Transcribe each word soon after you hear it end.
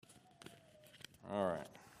All right.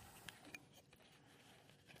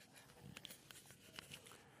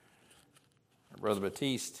 Brother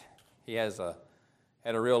Batiste, he had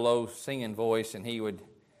a real low singing voice, and he would.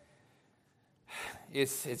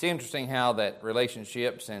 It's interesting how that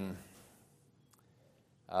relationships and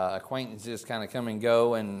acquaintances kind of come and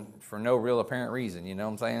go, and for no real apparent reason. You know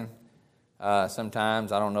what I'm saying?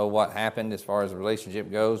 Sometimes I don't know what happened as far as the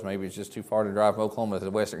relationship goes. Maybe it's just too far to drive from Oklahoma to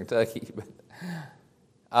Western Kentucky. But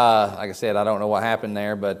like I said, I don't know what happened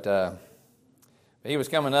there. But he was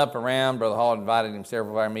coming up around. Brother Hall invited him to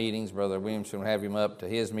several of our meetings. Brother Williamson would have him up to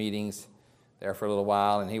his meetings there for a little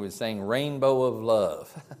while, and he would sing "Rainbow of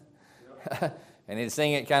Love." And he'd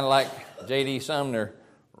sing it kind of like J.D. Sumner,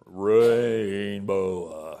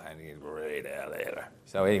 "Rainbow," and he'd right out there.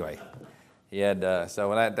 So anyway, he had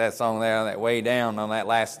so that song there, that "Way Down" on that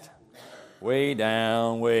last, way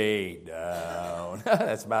down,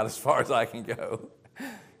 that's about as far as I can go.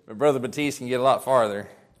 But Brother Batiste can get a lot farther,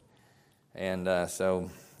 and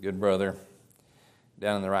so good brother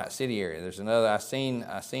down in the Wright City area. There's another I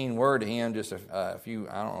seen word to him just a few,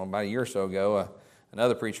 I don't know, about a year or so ago.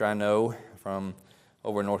 Another preacher I know from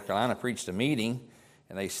over in North Carolina preached a meeting,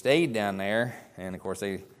 and they stayed down there. And of course,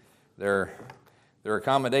 their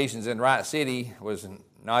accommodations in Wright City was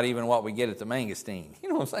not even what we get at the Mangosteen. You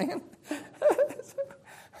know what I'm saying?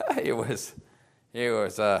 It was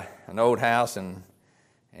an old house, and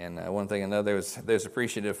one thing and another. They was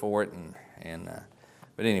appreciative for it,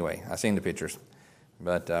 but anyway, I seen the pictures.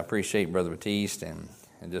 But I appreciate Brother Batiste and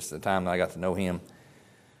just the time that I got to know him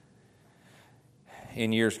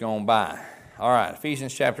in years gone by. All right,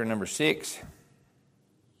 Ephesians chapter number 6.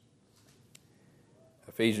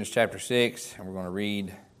 Ephesians chapter 6, and we're going to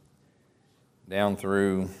read down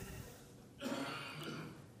through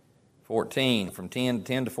 14, from 10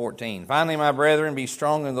 to 14. Finally, my brethren, be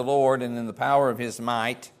strong in the Lord and in the power of his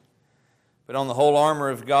might. Put on the whole armor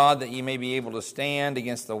of God, that ye may be able to stand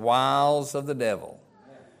against the wiles of the devil.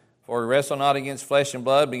 For we wrestle not against flesh and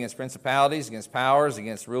blood, but against principalities, against powers,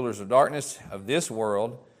 against rulers of darkness of this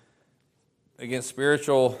world, against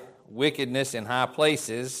spiritual wickedness in high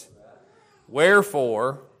places.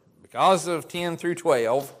 Wherefore, because of 10 through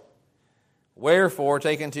 12, wherefore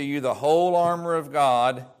take unto you the whole armor of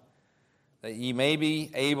God, that ye may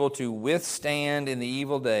be able to withstand in the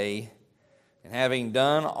evil day, and having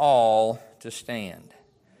done all, to stand.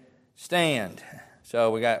 Stand.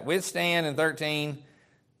 So we got withstand in 13,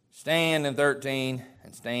 stand in 13,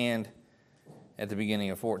 and stand at the beginning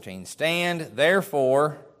of 14. Stand,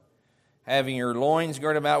 therefore, having your loins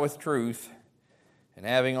girded about with truth, and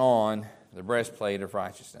having on the breastplate of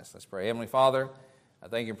righteousness. Let's pray. Heavenly Father, I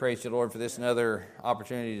thank and praise you, Lord, for this another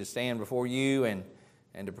opportunity to stand before you and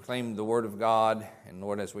to proclaim the Word of God. And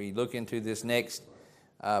Lord, as we look into this next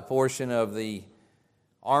portion of the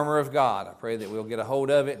armor of God, I pray that we'll get a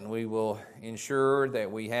hold of it and we will ensure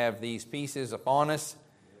that we have these pieces upon us.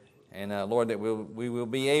 And Lord, that we will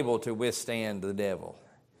be able to withstand the devil.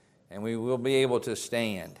 And we will be able to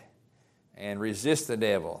stand and resist the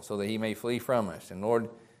devil so that he may flee from us. And Lord,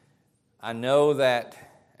 I know that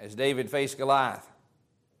as David faced Goliath,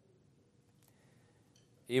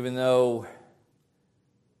 even though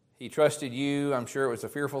he trusted you, I'm sure it was a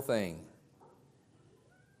fearful thing.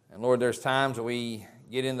 And Lord, there's times that we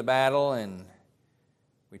get in the battle and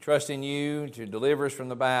we trust in you to deliver us from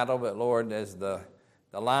the battle. But Lord, as the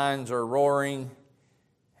lions are roaring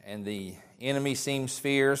and the enemy seems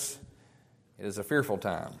fierce, it is a fearful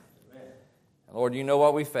time. And Lord, you know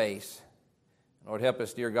what we face. Lord, help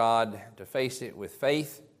us, dear God, to face it with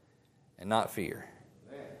faith and not fear.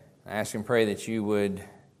 I ask and pray that you would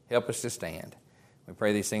help us to stand. We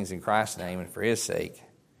pray these things in Christ's name and for his sake.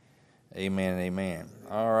 Amen and amen.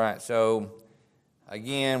 All right, so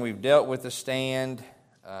again, we've dealt with the stand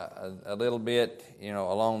a little bit,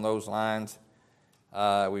 along those lines.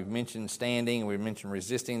 We've mentioned standing, we've mentioned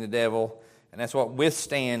resisting the devil, and that's what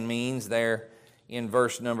withstand means there in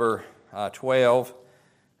verse number 13.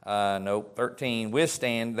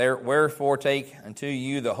 Withstand, wherefore take unto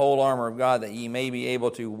you the whole armor of God, that ye may be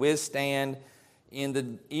able to withstand in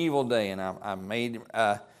the evil day. And I made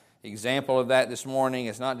an example of that this morning.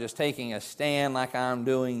 It's not just taking a stand like I'm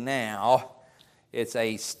doing now. It's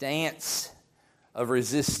a stance of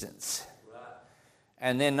resistance.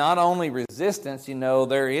 And then not only resistance,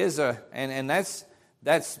 there is and that's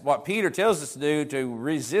what Peter tells us to do, to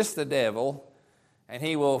resist the devil, and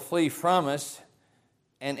he will flee from us.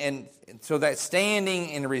 And so that standing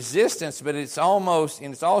in resistance, but it's also,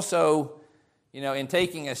 in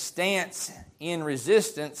taking a stance in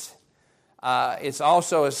resistance, it's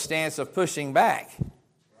also a stance of pushing back.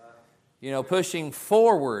 Pushing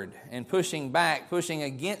forward and pushing back, pushing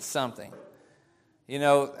against something. You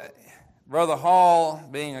know, Brother Hall,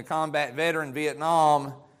 being a combat veteran in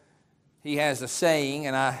Vietnam, he has a saying,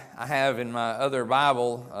 and I have in my other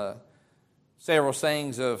Bible several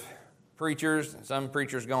sayings of preachers, and some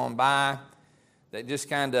preachers gone by, that just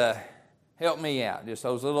kind of help me out. Just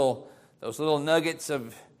those little nuggets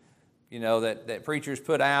of, you know, that preachers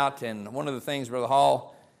put out. And one of the things, Brother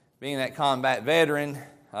Hall, being that combat veteran,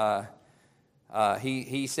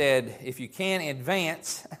 he said, if you can't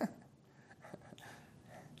advance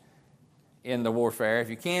in the warfare, if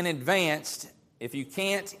you can't advance,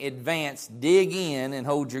 dig in and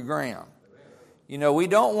hold your ground. You know, we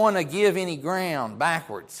don't want to give any ground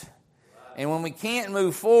backwards. And when we can't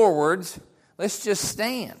move forwards, let's just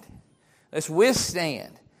stand. Let's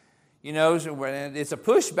withstand. You know, it's a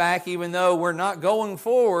pushback, even though we're not going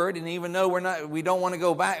forward, and even though we don't want to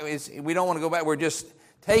go back. We don't want to go back. We're just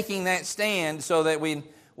taking that stand so that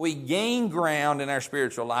we gain ground in our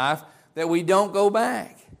spiritual life, that we don't go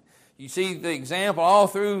back. You see the example all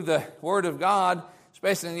through the Word of God,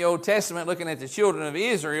 especially in the Old Testament, looking at the children of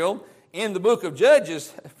Israel. In the book of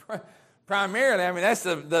Judges, primarily, I mean, that's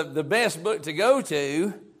the best book to go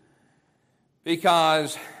to,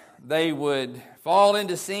 because they would fall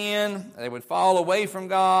into sin, they would fall away from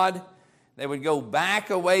God, they would go back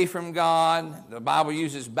away from God. The Bible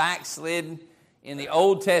uses backslid in the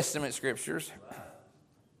Old Testament scriptures.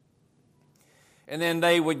 And then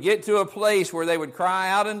they would get to a place where they would cry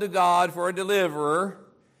out unto God for a deliverer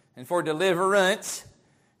and for deliverance,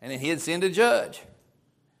 and then He'd send a judge.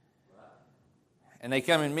 And they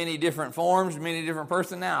come in many different forms, many different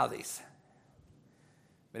personalities.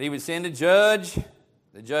 But He would send a judge.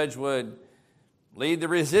 The judge would lead the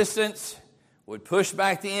resistance, would push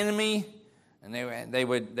back the enemy, and they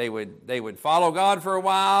would follow God for a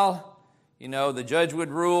while. You know, the judge would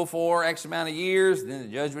rule for X amount of years, then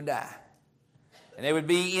the judge would die. And they would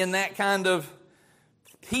be in that kind of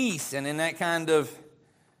peace and in that kind of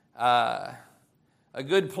a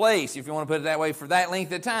good place, if you want to put it that way, for that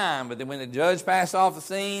length of time. But then when the judge passed off the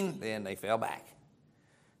scene, then they fell back.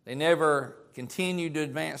 They never continued to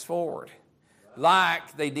advance forward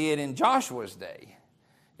like they did in Joshua's day.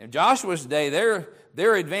 In Joshua's day,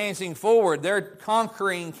 they're advancing forward. They're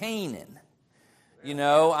conquering Canaan. You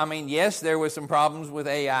know, I mean, yes, there was some problems with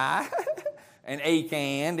Ai and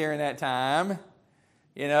Achan during that time.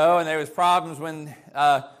 You know, and there was problems when,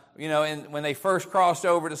 when they first crossed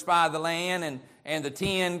over to spy the land, and the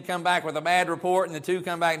 10 come back with a bad report, and the 2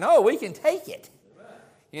 come back, no, we can take it.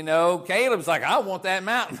 You know, Caleb's like, I want that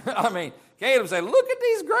mountain. I mean, Caleb said, look at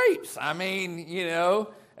these grapes. I mean, you know,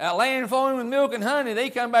 land flowing with milk and honey. They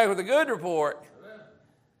come back with a good report.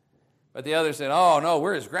 But the others said, oh, no,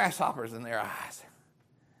 we're as grasshoppers in their eyes.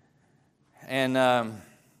 And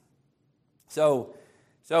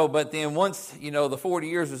but then once, you know, the 40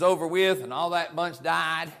 years was over with and all that bunch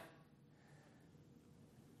died,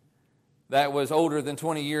 that was older than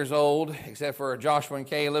 20 years old, except for Joshua and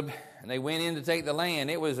Caleb, and they went in to take the land.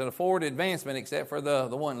 It was a forward advancement, except for the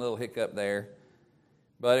one little hiccup there.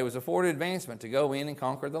 But it was a forward advancement to go in and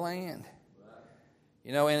conquer the land.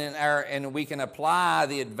 You know, and we can apply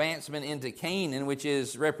the advancement into Canaan, which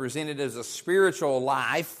is represented as a spiritual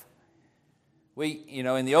life.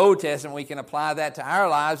 In the Old Testament, we can apply that to our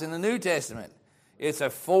lives in the New Testament. It's a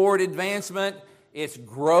forward advancement. It's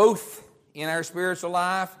growth in our spiritual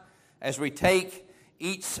life. As we take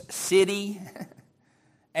each city,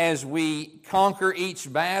 as we conquer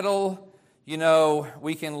each battle, you know,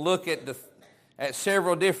 we can look at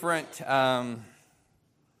several different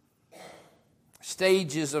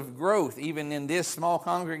stages of growth, even in this small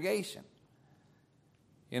congregation.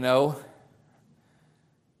 You know,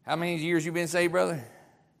 how many years you been saved, brother?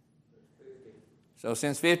 50. So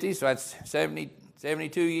since 50, so that's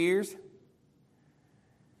 72 years.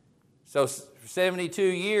 So for 72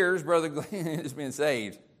 years, Brother Glenn has been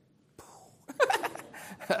saved.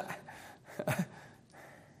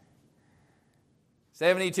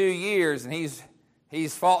 72 years, and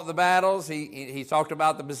he's fought the battles. He's talked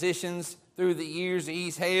about the positions through the years that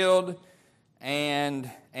he's held, and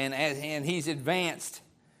he's advanced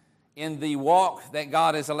in the walk that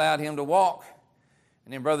God has allowed him to walk.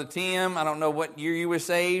 And then Brother Tim, I don't know what year you were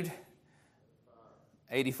saved.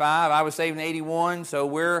 85. I was saved in 81, so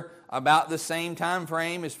we're about the same time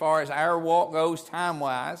frame as far as our walk goes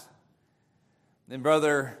time-wise. Then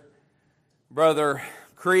Brother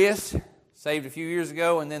Chris, saved a few years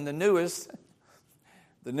ago, and then the newest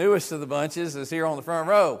of the bunches is here on the front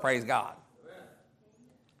row. Praise God.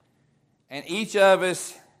 And each of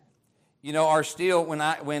us, you know, are still,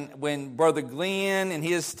 when Brother Glenn and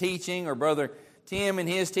his teaching, or Brother Tim and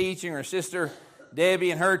his teaching, or Sister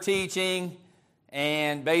Debbie and her teaching,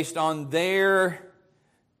 and based on their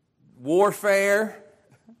warfare,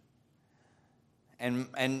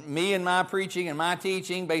 and me and my preaching and my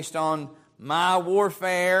teaching based on my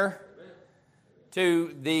warfare,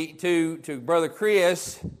 to Brother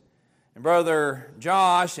Chris and Brother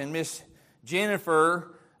Josh and Miss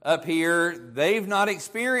Jennifer up here, they've not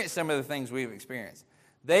experienced some of the things we've experienced.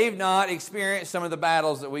 They've not experienced some of the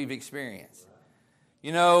battles that we've experienced.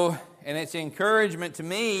 You know, and it's encouragement to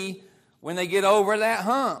me when they get over that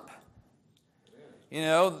hump. You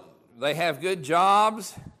know, they have good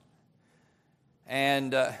jobs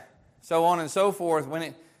and so on and so forth. When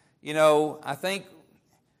it, you know, I think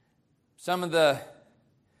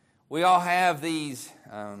we all have these,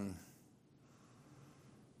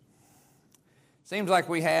 seems like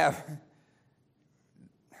we have,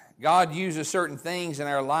 God uses certain things in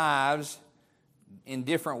our lives in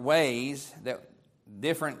different ways, that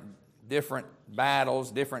different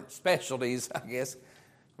battles, different specialties, I guess, if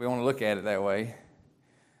we want to look at it that way.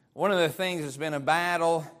 One of the things that's been a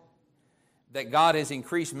battle that God has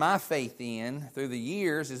increased my faith in through the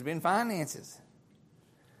years has been finances.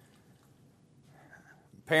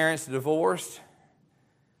 Parents divorced,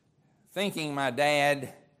 thinking my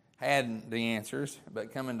dad had the answers,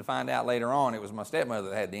 but coming to find out later on it was my stepmother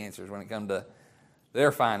that had the answers when it come to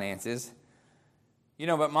their finances. You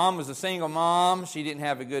know, but Mom was a single mom. She didn't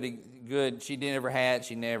have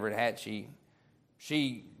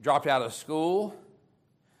she dropped out of school.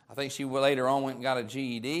 I think she later on went and got a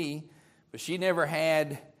GED, but she never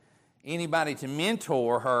had anybody to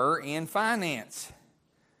mentor her in finance.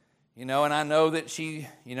 You know, and I know that she,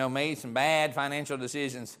 you know, made some bad financial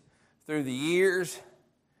decisions through the years.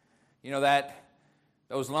 You know, that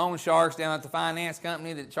those loan sharks down at the finance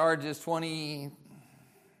company that charges 20,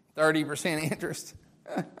 30% interest.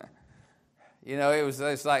 You know,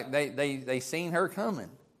 it's like they seen her coming.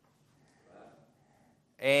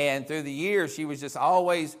 And through the years, she was just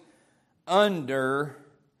always under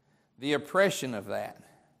the oppression of that.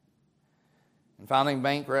 And filing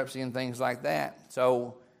bankruptcy and things like that.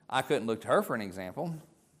 So I couldn't look to her for an example.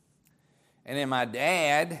 And then my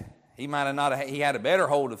dad, he had a better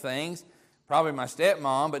hold of things. Probably my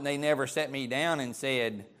stepmom, but they never set me down and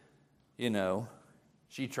said, you know,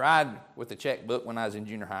 she tried with the checkbook when I was in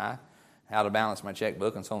junior high, how to balance my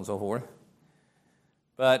checkbook and so on and so forth.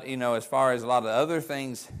 But, you know, as far as a lot of the other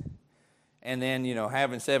things, and then, you know,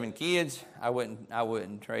 having 7 kids, I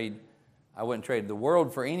wouldn't trade the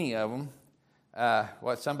world for any of them.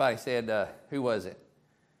 What somebody said, who was it?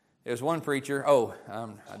 It was one preacher. I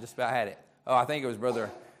just about had it. I think it was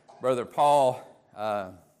Brother Paul,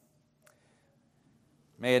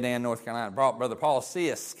 Mayodan, North Carolina. Brother Paul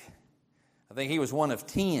Sisk. I think he was one of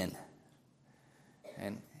 10.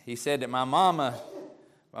 And he said that my mama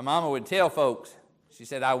would tell folks, she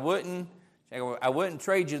said, I wouldn't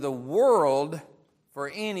trade you the world for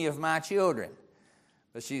any of my children.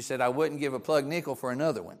 But she said, I wouldn't give a plug nickel for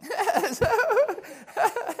another one.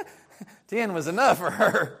 10 was enough for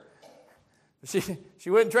her. She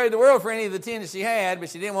wouldn't trade the world for any of the 10 that she had, but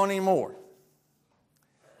she didn't want any more.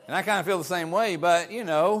 And I kind of feel the same way, but, you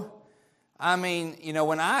know, I mean, you know,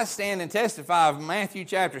 when I stand and testify of Matthew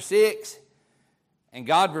chapter 6 and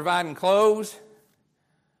God providing clothes,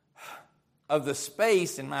 of the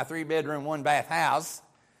space in my 3-bedroom, 1-bath house,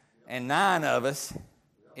 and 9 of us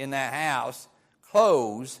in that house,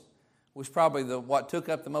 clothes was probably what took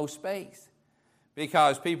up the most space.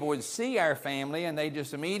 Because people would see our family and they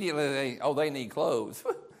just immediately, they need clothes.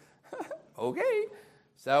 Okay.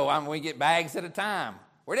 So we get bags at a time.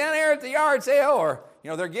 We're down there at the yard sale, or, you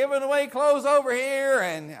know, they're giving away clothes over here,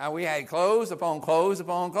 and we had clothes upon clothes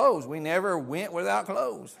upon clothes. We never went without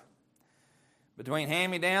clothes. Between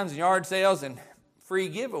hand-me-downs and yard sales and free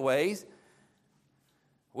giveaways,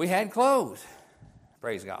 we had clothes.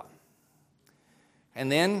 Praise God.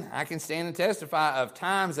 And then I can stand and testify of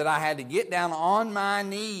times that I had to get down on my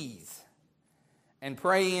knees and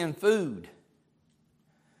pray in food.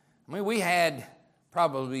 I mean, we had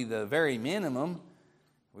probably the very minimum.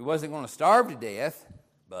 We wasn't going to starve to death,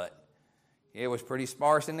 but it was pretty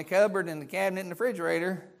sparse in the cupboard and the cabinet and the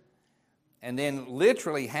refrigerator. And then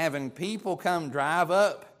literally having people come drive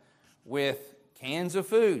up with cans of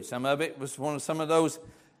food. Some of it was some of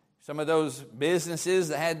those businesses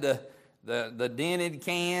that had the dented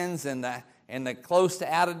cans and the close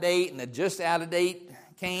to out of date and the just out of date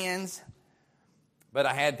cans. But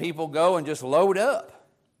I had people go and just load up.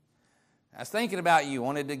 I was thinking about you,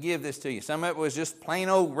 wanted to give this to you. Some of it was just plain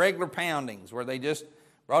old regular poundings where they just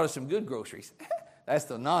brought us some good groceries. That's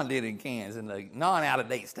the non-dented cans and the non-out of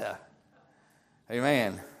date stuff.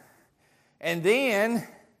 Amen. And then,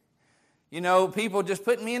 you know, people just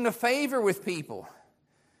putting me into favor with people.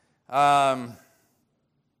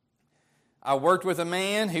 I worked with a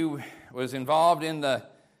man who was involved in the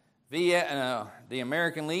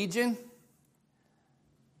American Legion.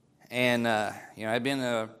 And, I'd been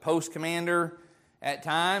a post commander at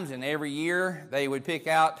times, and every year they would pick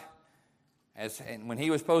out, and when he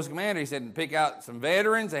was post commander, he said, pick out some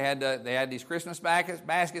veterans. They had these Christmas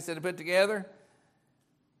baskets that they put together,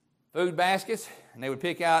 food baskets, and they would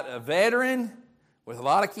pick out a veteran with a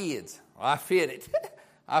lot of kids. Well, I fit it.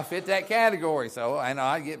 I fit that category. So I know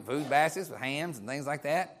I'd get food baskets with hams and things like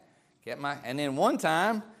that. And then one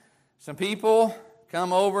time, some people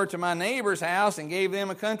come over to my neighbor's house and gave them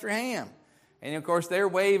a country ham. And of course they're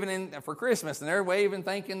waving for Christmas, and they're waving,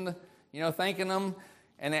 thanking them.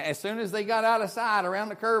 And as soon as they got out of sight around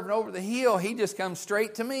the curve and over the hill, he just comes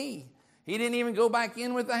straight to me. He didn't even go back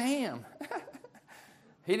in with the ham.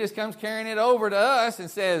 He just comes carrying it over to us and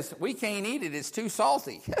says, we can't eat it, it's too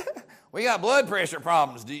salty. We got blood pressure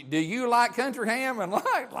problems. Do you like country ham? And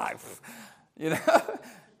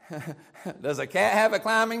does a cat have a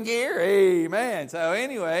climbing gear? Amen. So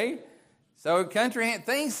anyway, country ham,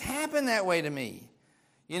 things happen that way to me.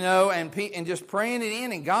 And just praying it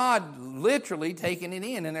in, and God literally taking it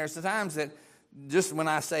in. And there's times that, just when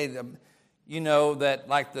I say, that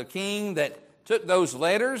like the king that took those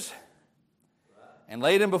letters and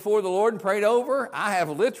laid them before the Lord and prayed over, I have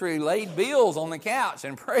literally laid bills on the couch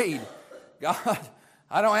and prayed, God,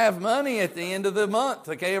 I don't have money at the end of the month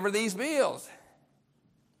to cover these bills.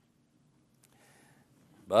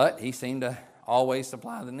 But he seemed to always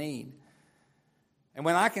supply the need. And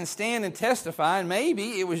when I can stand and testify, and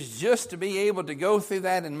maybe it was just to be able to go through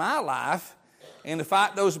that in my life and to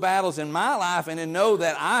fight those battles in my life, and to know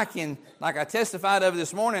that I can, like I testified of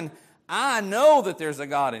this morning, I know that there's a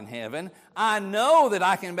God in heaven. I know that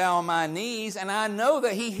I can bow on my knees, and I know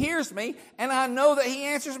that He hears me, and I know that He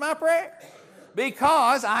answers my prayer.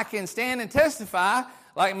 Because I can stand and testify,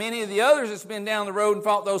 like many of the others that's been down the road and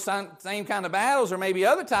fought those same kind of battles, or maybe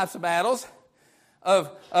other types of battles,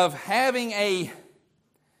 of having a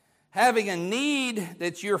need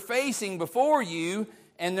that you're facing before you,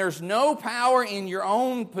 and there's no power in your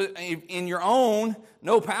own,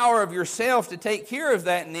 no power of yourself to take care of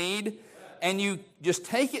that need, and you just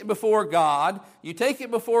take it before God. You take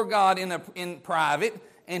it before God in private,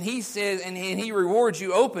 and He says, and He rewards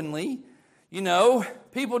you openly.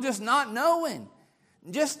 People just not knowing.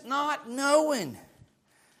 Just not knowing.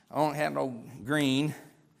 I don't have no green.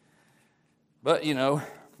 But,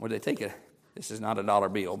 would they take it? This is not a dollar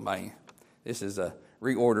bill, man. This is a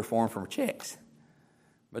reorder form from checks.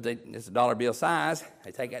 But it's a dollar bill size.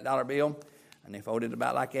 They take that dollar bill and they fold it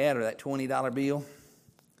about like that, or that $20 bill.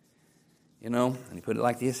 And they put it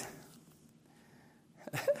like this.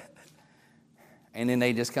 And then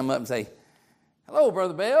they just come up and say, hello,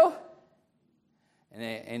 Brother Bill.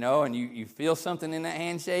 And you feel something in that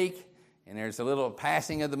handshake, and there's a little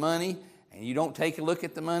passing of the money, and you don't take a look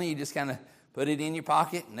at the money, you just kind of put it in your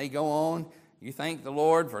pocket, and they go on. You thank the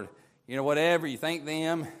Lord for, whatever, you thank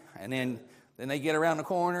them, and then they get around the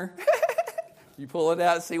corner. You pull it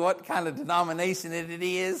out and see what kind of denomination it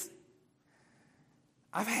is.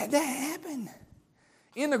 I've had that happen.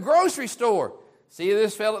 In the grocery store. See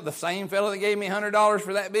this fella, the same fella that gave me $100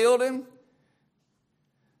 for that building?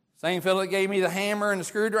 Same fellow that gave me the hammer and the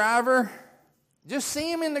screwdriver. Just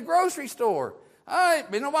see him in the grocery store. It's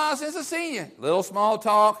been a while since I've seen you. Little small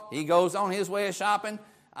talk. He goes on his way of shopping.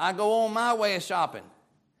 I go on my way of shopping.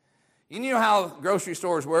 You know how grocery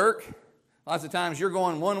stores work. Lots of times you're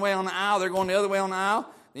going one way on the aisle, they're going the other way on the aisle.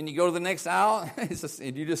 Then you go to the next aisle,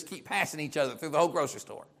 and you just keep passing each other through the whole grocery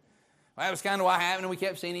store. Well, that was kind of what happened, and we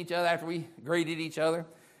kept seeing each other after we greeted each other.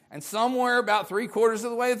 And somewhere about 3/4 of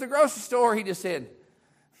the way to the grocery store, he just said,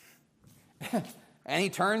 and he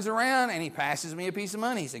turns around and he passes me a piece of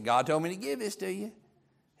money. He said, God told me to give this to you.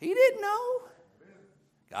 He didn't know.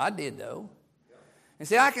 God did, though. And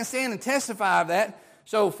see, I can stand and testify of that.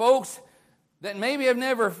 So folks that maybe have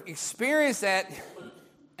never experienced that,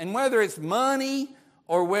 and whether it's money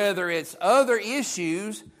or whether it's other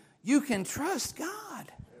issues, you can trust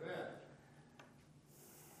God. Amen.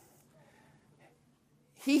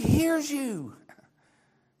 He hears you.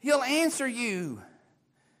 He'll answer you.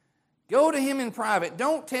 Go to Him in private.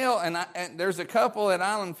 Don't tell. And there's a couple at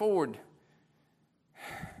Island Ford.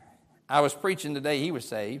 I was preaching today. He was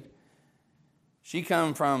saved. She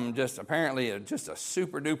come from just apparently just a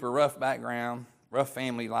super duper rough background, rough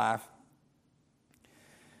family life.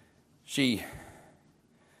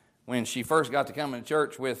 When she first got to come to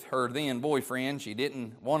church with her then boyfriend, she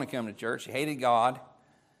didn't want to come to church. She hated God.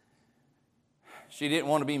 She didn't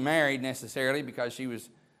want to be married necessarily because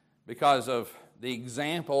of the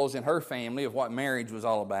examples in her family of what marriage was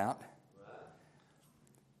all about.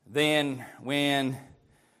 then when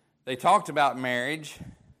they talked about marriage,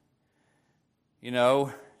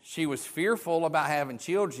 she was fearful about having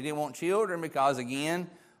children. She didn't want children because, again,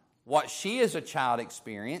 what she as a child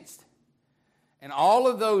experienced, and all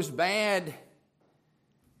of those bad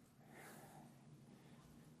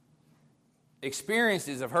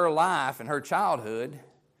experiences of her life and her childhood,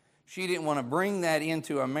 she didn't want to bring that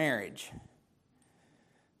into a marriage.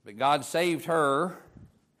 But God saved her,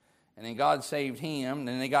 and then God saved him, and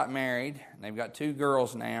then they got married, and they've got 2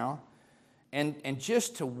 girls now. And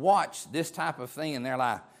just to watch this type of thing in their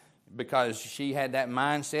life, because she had that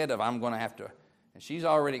mindset of, I'm going to have to, and she's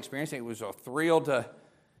already experienced it. It was a thrill to,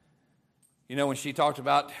 when she talked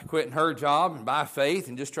about quitting her job and by faith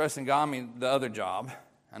and just trusting God, the other job.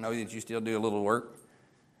 I know that you still do a little work.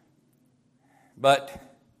 But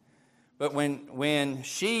when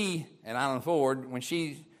she, and Alan Ford, when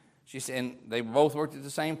she said, and they both worked at the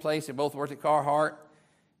same place, they both worked at Carhartt,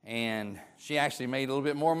 and she actually made a little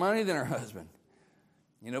bit more money than her husband,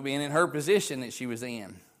 being in her position that she was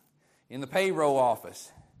in the payroll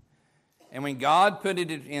office. And when God put it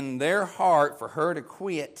in their heart for her to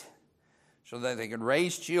quit so that they could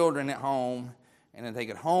raise children at home and that they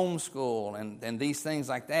could homeschool and these things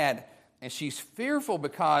like that, and she's fearful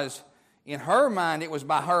because in her mind it was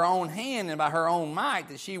by her own hand and by her own might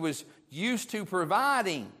that she was used to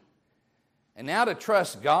providing. And now to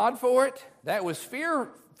trust God for it, that was fear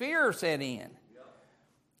set in.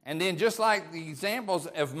 And then just like the examples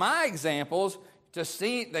of my examples, to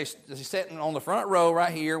see, they're sitting on the front row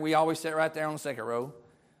right here. We always sit right there on the second row.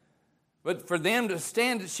 But for them to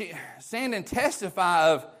stand and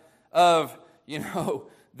testify of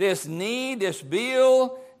this need, this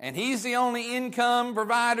bill, and he's the only income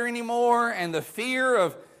provider anymore, and the fear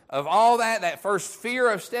of all that first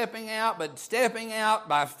fear of stepping out, but stepping out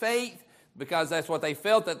by faith, because that's what they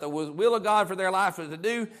felt that the will of God for their life was to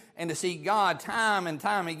do, and to see God time and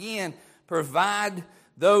time again provide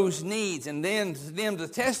those needs, and then them to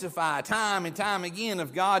testify time and time again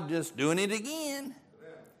of God just doing it again.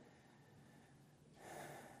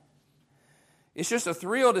 It's just a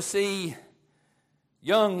thrill to see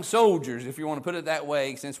young soldiers, if you want to put it that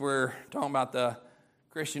way, since we're talking about the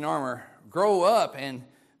Christian armor, grow up and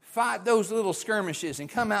fight those little skirmishes and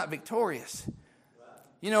come out victorious.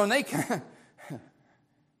 And they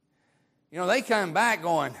come back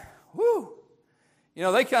going, whoo.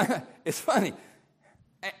 It's funny.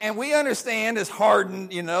 And we understand as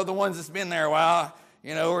hardened, the ones that's been there a while,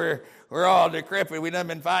 we're all decrepit. We done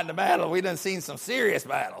been fighting the battle. We done seen some serious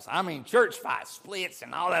battles. I mean, church fights, splits,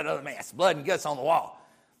 and all that other mess, blood and guts on the wall.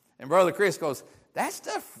 And Brother Chris goes, that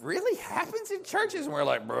stuff really happens in churches? And we're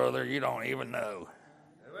like, brother, you don't even know.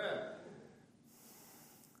 Amen.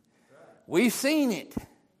 We've seen it.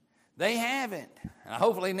 They haven't. And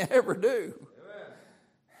hopefully never do.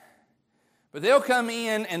 But they'll come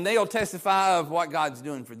in and they'll testify of what God's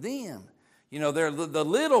doing for them. They're the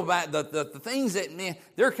little, the things that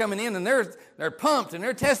they're coming in and they're pumped and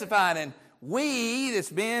they're testifying.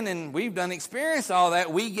 And we've done experience all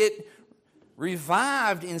that. We get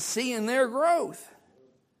revived in seeing their growth.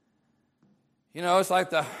 It's like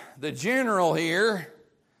the general here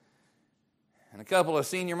and a couple of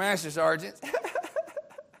senior master sergeants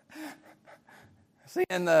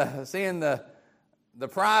seeing the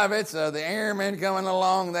privates, the airmen coming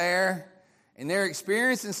along there, and they're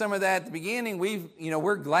experiencing some of that at the beginning.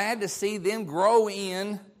 We're glad to see them grow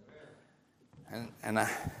in,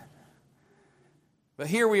 but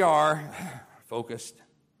here we are, focused.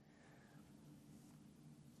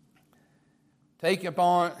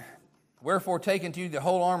 Wherefore take unto you the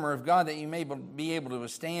whole armor of God, that you may be able to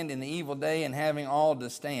withstand in the evil day, and having all to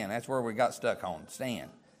stand. That's where we got stuck on. Stand.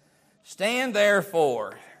 Stand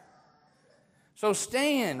therefore. So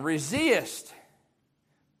stand, resist,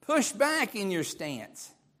 push back in your stance.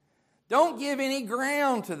 Don't give any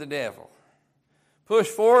ground to the devil. Push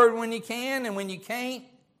forward when you can, and when you can't,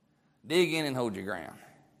 dig in and hold your ground.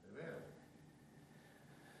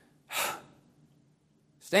 Amen.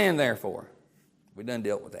 Stand therefore. We done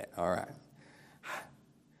dealt with that. All right.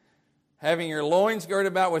 Having your loins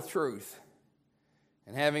girded about with truth,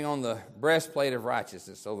 and having on the breastplate of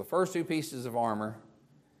righteousness. So the first 2 pieces of armor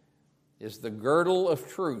is the girdle of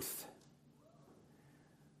truth.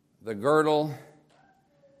 The girdle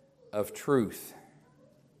of truth.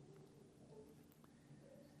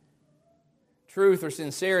 Truth or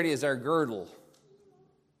sincerity is our girdle.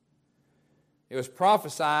 It was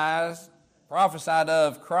prophesied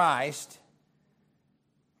of Christ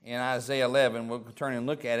in Isaiah 11. We'll turn and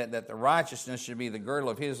look at it, that the righteousness should be the girdle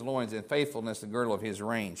of his loins, and faithfulness the girdle of his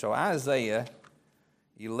reign. So Isaiah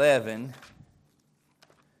 11,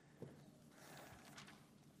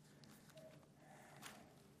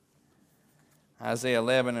 Isaiah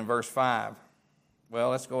 11 and verse 5. Well,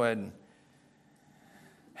 let's go ahead and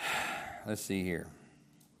let's see here.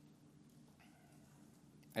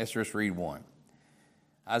 Let's just read one.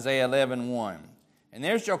 Isaiah 11:1. And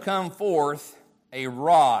there shall come forth a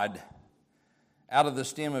rod out of the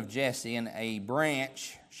stem of Jesse, and a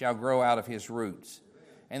branch shall grow out of his roots.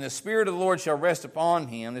 And the Spirit of the Lord shall rest upon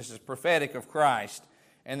him. This is prophetic of Christ.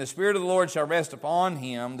 And the Spirit of the Lord shall rest upon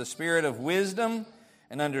him, the Spirit of wisdom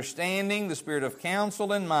and understanding, the Spirit of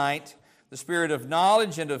counsel and might, the Spirit of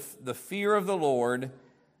knowledge and of the fear of the Lord,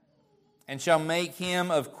 and shall make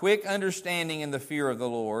him of quick understanding in the fear of the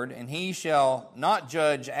Lord. And he shall not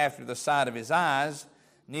judge after the sight of his eyes,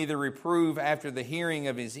 neither reprove after the hearing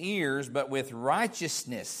of his ears, but with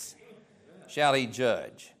righteousness shall he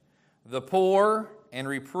judge the poor, and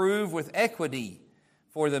reprove with equity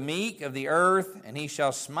for the meek of the earth. And he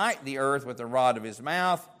shall smite the earth with the rod of his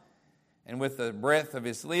mouth, and with the breath of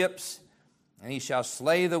his lips, and he shall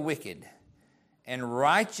slay the wicked. And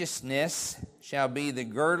righteousness shall be the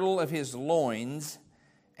girdle of his loins,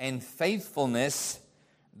 and faithfulness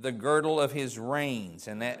the girdle of his reins.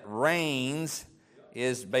 And that reins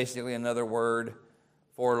is basically another word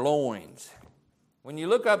for loins. When you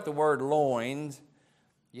look up the word loins,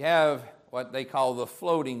 you have what they call the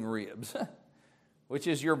floating ribs, which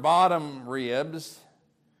is your bottom ribs.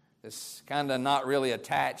 It's kind of not really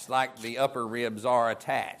attached like the upper ribs are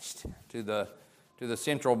attached to the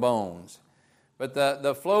central bones. But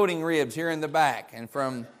the floating ribs here in the back, and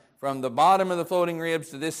from the bottom of the floating ribs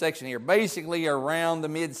to this section here, basically around the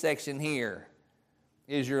midsection here,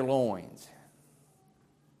 is your loins.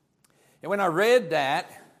 And when I read that,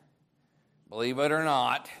 believe it or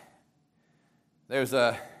not,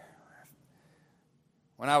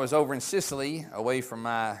 when I was over in Sicily, away from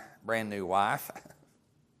my brand new wife,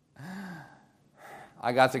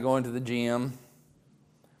 I got to go into the gym,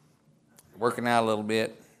 working out a little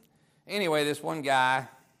bit. Anyway, this one guy,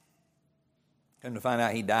 come to find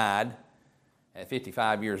out he died at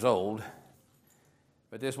 55 years old.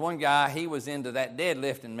 But this one guy, he was into that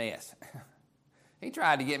deadlifting mess. He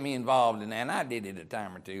tried to get me involved in that, and I did it a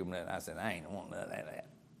time or two, but I said, I ain't wanting none of that.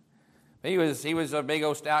 But he was a big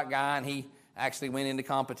old stout guy, and he actually went into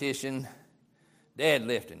competition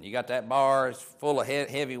deadlifting. You got that bar, it's full of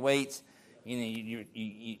heavy weights.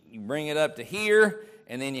 You bring it up to here,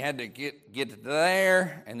 and then you had to get to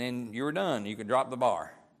there, and then you were done. You could drop the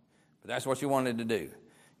bar. But that's what you wanted to do.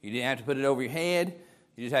 You didn't have to put it over your head.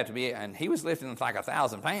 You just have to be, and he was lifting like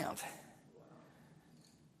 1,000 pounds.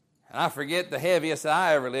 And I forget the heaviest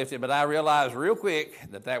I ever lifted, but I realized real quick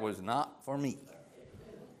that was not for me.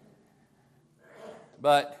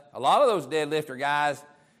 But a lot of those deadlifter guys,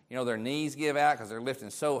 their knees give out because they're lifting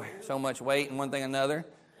so much weight and one thing or another.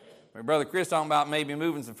 My brother Chris talking about maybe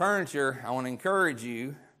moving some furniture. I want to encourage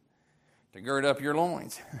you to gird up your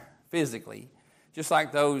loins physically, just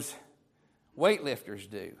like those weightlifters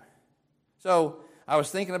do. So I was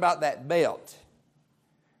thinking about that belt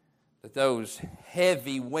that those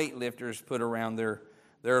heavy weightlifters put around their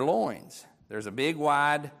loins. There's a big,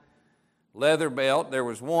 wide leather belt. There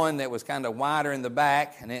was one that was kind of wider in the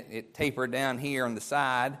back, and it tapered down here on the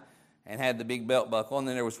side and had the big belt buckle. And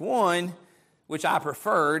then there was one, which I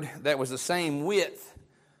preferred, that was the same width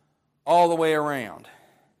all the way around.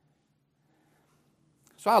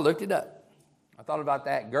 So I looked it up. I thought about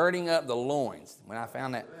that, girding up the loins, when I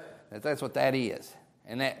found that's what that is.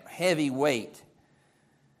 And that heavy weight.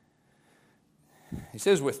 He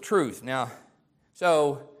says with truth. Now,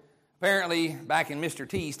 so apparently back in Mr.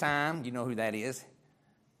 T's time, you know who that is,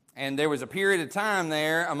 and there was a period of time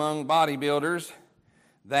there among bodybuilders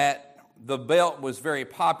that the belt was very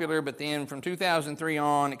popular, but then from 2003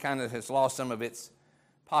 on, it kind of has lost some of its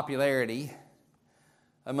popularity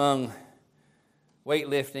among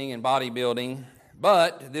weightlifting and bodybuilding.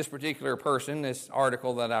 But this particular person, this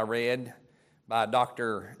article that I read by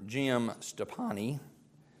Dr. Jim Stoppani,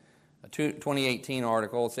 a 2018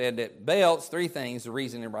 article, said that belts, 3 things, the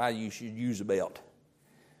reason why you should use a belt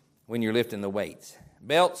when you're lifting the weights.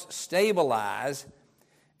 Belts stabilize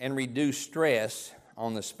and reduce stress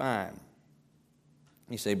on the spine.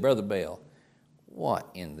 You say, Brother Bell, what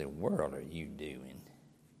in the world are you doing?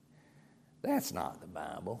 That's not the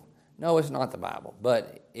Bible. No, it's not the Bible,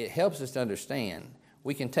 but it helps us to understand.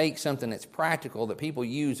 We can take something that's practical that people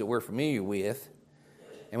use that we're familiar with,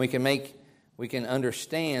 and we can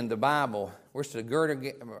understand the Bible. We're to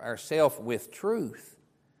gird ourselves with truth.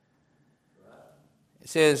 It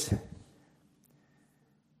says,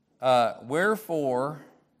 wherefore,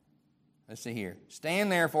 let's see here,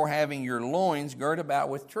 stand therefore having your loins girt about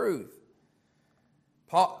with truth.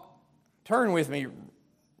 Turn with me,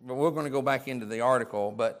 but we're going to go back into the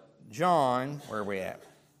article, but John, where are we at?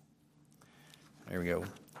 There we go.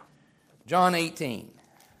 John 18.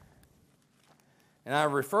 And I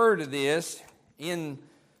refer to this in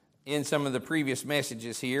some of the previous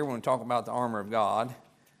messages here when we talk about the armor of God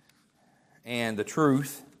and the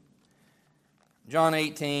truth. John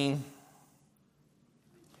 18,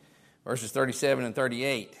 verses 37 and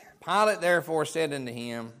 38. Pilate therefore said unto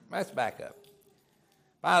him, let's back up.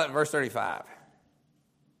 Pilate, verse 35.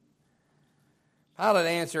 Pilate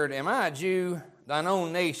answered, Am I a Jew? Thine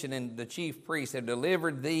own nation and the chief priests have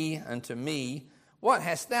delivered thee unto me. What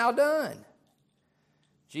hast thou done?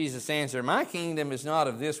 Jesus answered, My kingdom is not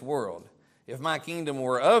of this world. If my kingdom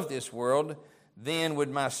were of this world, then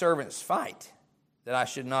would my servants fight, that I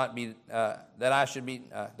should not be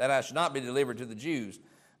delivered to the Jews.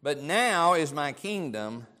 But now is my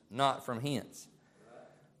kingdom not from hence.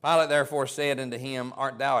 Pilate therefore said unto him,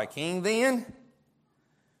 Art thou a king then?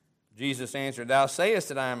 Jesus answered, Thou sayest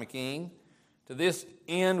that I am a king. To this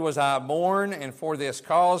end was I born, and for this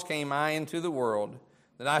cause came I into the world,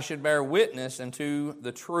 that I should bear witness unto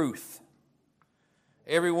the truth.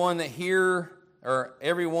 Everyone that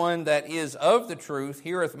is of the truth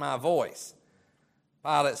heareth my voice.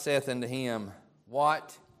 Pilate saith unto him,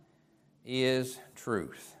 What is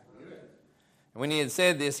truth? And when he had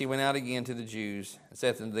said this, he went out again to the Jews, and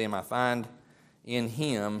saith unto them, I find in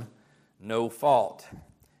him no fault.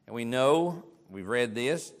 And we know, we've read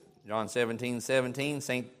this, John 17:17,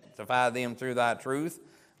 sanctify them through thy truth.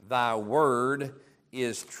 Thy word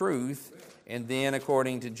is truth. And then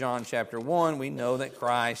according to John chapter 1, we know that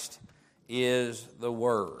Christ is the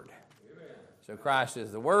Word. Amen. So Christ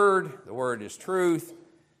is the Word is truth,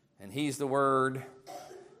 and He's the Word.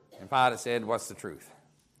 And Pilate said, what's the truth?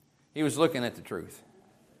 He was looking at the truth.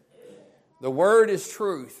 The Word is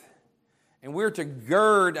truth. And we're to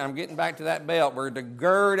gird, I'm getting back to that belt, we're to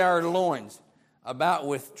gird our loins about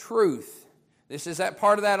with truth. This is that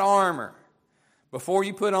part of that armor. Before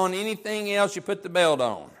you put on anything else, you put the belt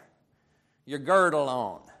on. Your girdle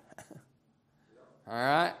on. All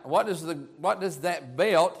right? What does that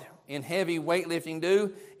belt in heavy weightlifting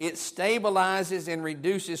do? It stabilizes and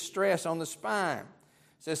reduces stress on the spine.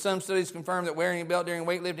 It says some studies confirm that wearing a belt during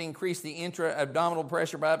weightlifting increased the intra-abdominal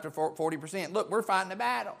pressure by up to 40%. Look, we're fighting a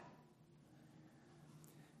battle.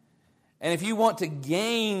 And if you want to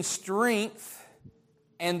gain strength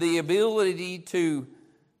and the ability to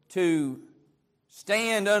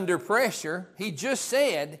stand under pressure, he just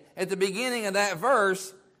said at the beginning of that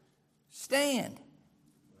verse, stand,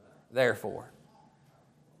 therefore.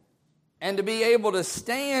 And to be able to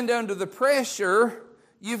stand under the pressure,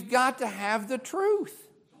 you've got to have the truth.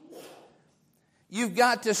 You've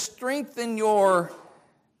got to strengthen your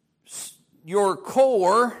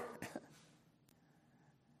core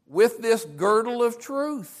with this girdle of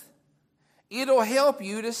truth. It'll help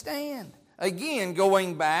you to stand. Again,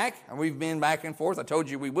 going back, and we've been back and forth, I told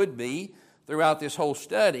you we would be throughout this whole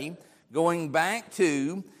study, going back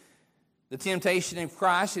to the temptation of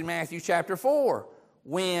Christ in Matthew chapter 4.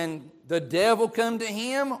 When the devil come to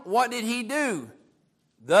him, what did he do?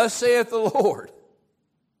 Thus saith the Lord.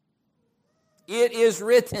 It is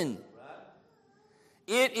written.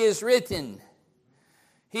 It is written.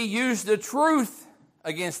 He used the truth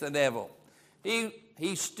against the devil.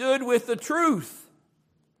 He stood with the truth.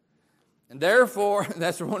 And therefore,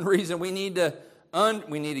 that's one reason we need to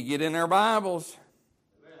get in our Bibles.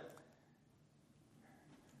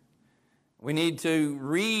 We need to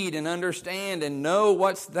read and understand and know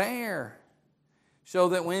what's there, so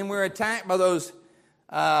that when we're attacked by those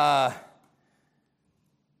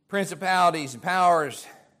principalities and powers,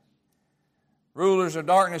 rulers of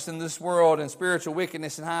darkness in this world and spiritual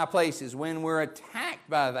wickedness in high places, when we're attacked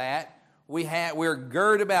by that, we're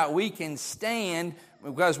girded about. We can stand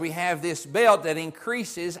because we have this belt that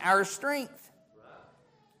increases our strength.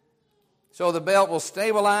 So the belt will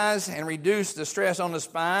stabilize and reduce the stress on the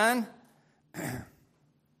spine.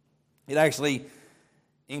 It actually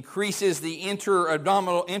increases the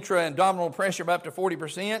intra-abdominal pressure by up to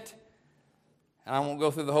 40%. I won't go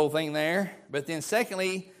through the whole thing there. But then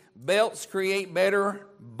secondly, belts create better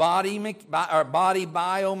body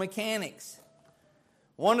biomechanics.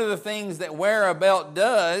 One of the things that wear a belt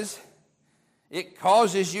does, it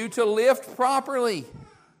causes you to lift properly.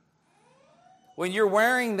 When you're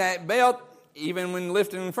wearing that belt, even when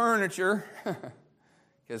lifting furniture,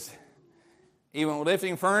 because even when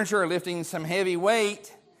lifting furniture or lifting some heavy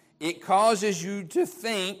weight, it causes you to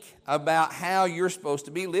think about how you're supposed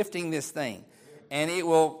to be lifting this thing. And it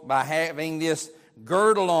will, by having this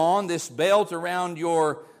girdle on, this belt around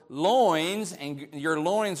your loins, and your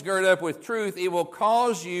loins girded up with truth, it will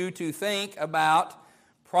cause you to think about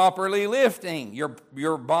properly lifting,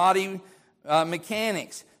 your body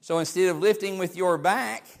mechanics. So instead of lifting with your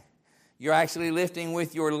back, you're actually lifting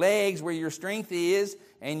with your legs where your strength is,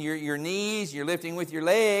 and your knees, you're lifting with your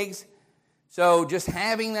legs. So just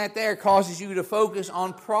having that there causes you to focus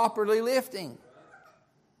on properly lifting.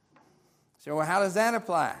 So how does that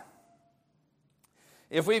apply?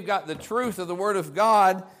 If we've got the truth of the Word of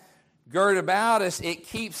God girded about us, it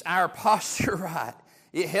keeps our posture right.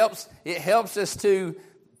 It helps us to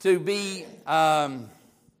be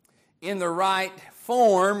in the right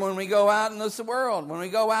form when we go out in this world, when we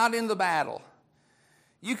go out in the battle.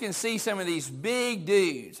 You can see some of these big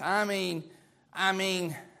dudes. I mean,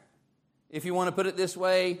 if you want to put it this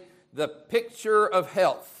way, the picture of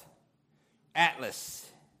health. Atlas.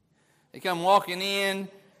 They come walking in,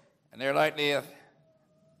 and they're like this.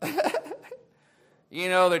 You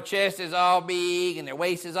know, their chest is all big, and their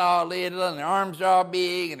waist is all little, and their arms are all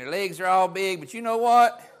big, and their legs are all big. But you know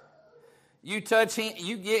what? You touch him,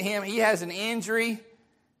 you get him, he has an injury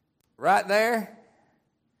right there.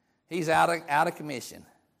 He's out of commission.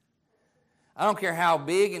 I don't care how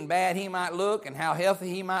big and bad he might look and how healthy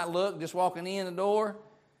he might look just walking in the door.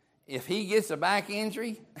 If he gets a back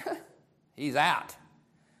injury, he's out.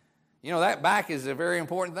 You know, that back is a very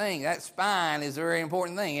important thing. That spine is a very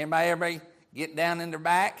important thing. Everybody get down in their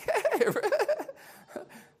back?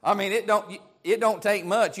 I mean, it don't take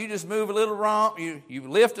much. You just move a little wrong. You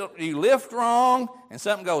lift wrong, and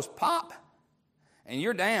something goes pop, and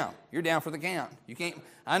you're down. You're down for the count. You can't.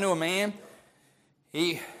 I know a man.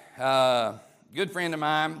 Good friend of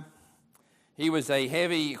mine. He was a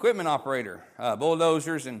heavy equipment operator,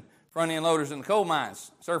 bulldozers and front end loaders in the coal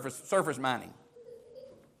mines, surface mining.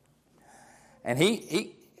 And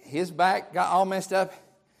his back got all messed up,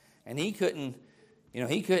 and he couldn't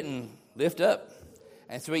lift up.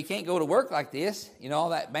 And so he can't go to work like this, all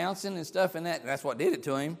that bouncing and stuff, and that's what did it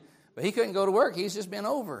to him. But he couldn't go to work. He's just been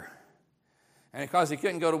over. And because he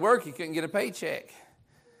couldn't go to work, he couldn't get a paycheck.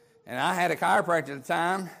 And I had a chiropractor at the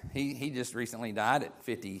time. He just recently died at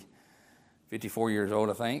 54 years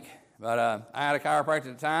old, I think. But I had a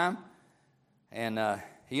chiropractor at the time, and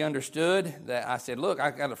he understood that. I said, look,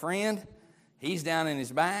 I got a friend. He's down in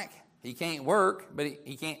his back. He can't work, but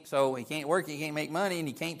he can't work, he can't make money, and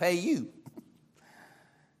he can't pay you.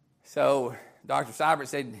 So Dr. Seibert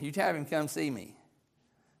said, you have him come see me.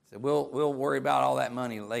 I said, we'll worry about all that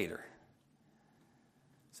money later.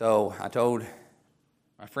 So I told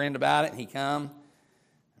my friend about it, and he come.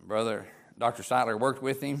 Brother Dr. Seitler worked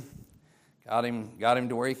with him, got him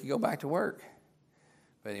to where he could go back to work.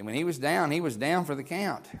 But when he was down for the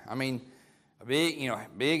count. I mean, a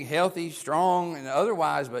big, healthy, strong, and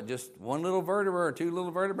otherwise, but just one little vertebra or two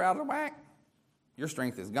little vertebrae out of whack, your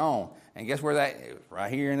strength is gone. And guess where that is?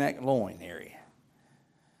 Right here in that loin area,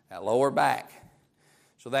 that lower back.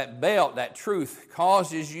 So that belt, that truth,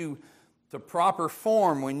 causes you to proper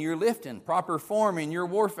form when you're lifting, proper form in your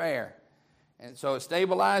warfare. And so it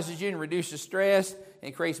stabilizes you and reduces stress.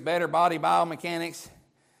 It creates better body biomechanics,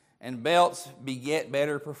 and belts beget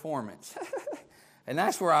better performance. And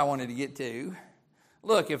that's where I wanted to get to.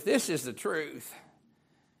 Look, if this is the truth,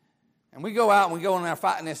 and we go out and we go in there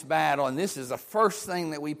fighting this battle, and this is the first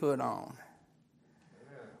thing that we put on.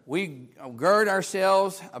 We gird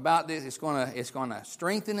ourselves about this. It's going to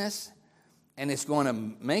strengthen us, and it's going to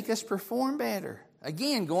make us perform better.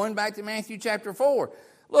 Again, going back to Matthew chapter 4.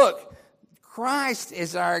 Look, Christ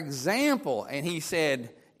is our example, and he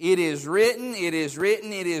said, it is written, it is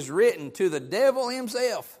written, it is written to the devil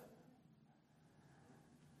himself.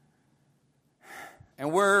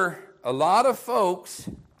 And we're a lot of folks,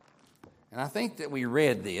 and I think that we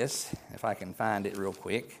read this, if I can find it real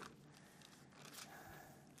quick.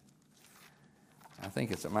 I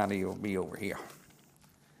think it might be over here.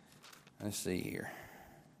 Let's see here.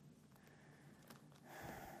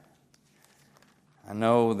 I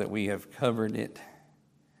know that we have covered it.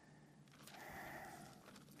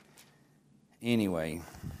 Anyway,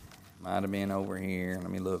 might have been over here. Let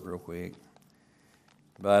me look real quick.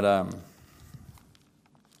 But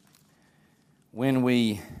when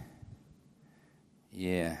we,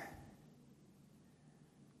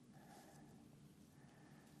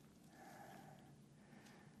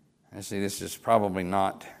 let's see, this is probably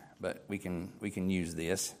not, but we can use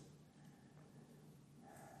this.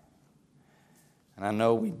 And I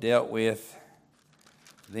know we dealt with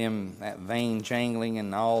them, that vein jangling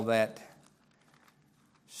and all that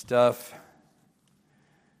stuff.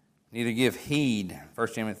 Neither give heed, 1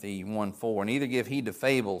 Timothy 1:4, neither give heed to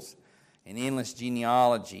fables and endless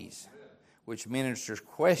genealogies, which ministers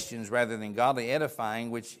questions rather than godly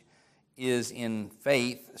edifying, which is in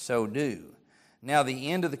faith, so do. Now the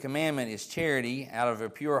end of the commandment is charity, out of a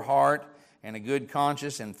pure heart and a good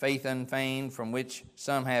conscience and faith unfeigned, from which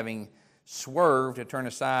some, having swerved, to turn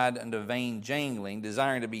aside unto vain jangling,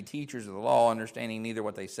 desiring to be teachers of the law, understanding neither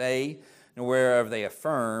what they say nor whereof they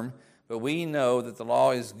affirm. But we know that the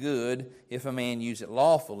law is good if a man use it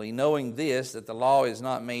lawfully, knowing this, that the law is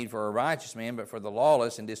not made for a righteous man, but for the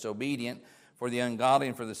lawless and disobedient, for the ungodly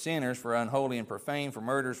and for the sinners, for unholy and profane, for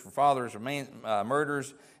murderers, for fathers of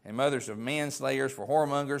murderers and mothers of manslayers, for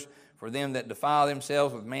whoremongers, for them that defile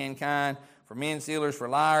themselves with mankind, for men stealers, for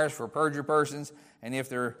liars, for perjured persons, and if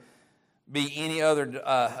there be any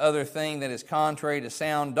other thing that is contrary to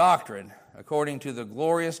sound doctrine, according to the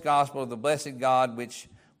glorious gospel of the blessed God, which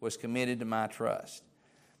was committed to my trust.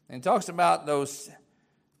 And it talks about those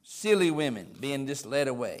silly women being just led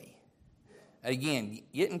away. Again,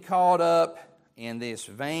 getting caught up in this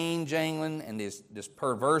vain jangling and this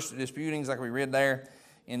perverse disputings like we read there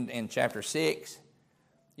in chapter 6.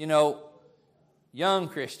 You know, young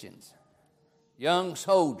Christians, young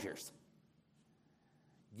soldiers,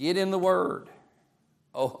 get in the Word.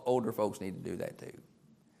 Oh, older folks need to do that too.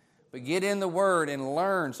 But get in the Word and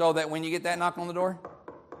learn so that when you get that knock on the door,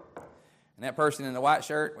 and that person in the white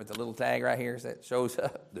shirt with the little tag right here that shows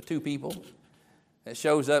up, the two people that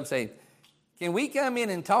shows up say, can we come in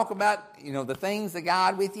and talk about, the things of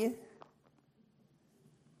God with you?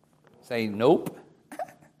 Say, nope.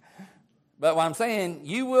 But what I'm saying,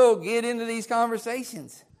 you will get into these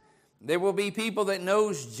conversations. There will be people that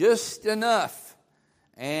knows just enough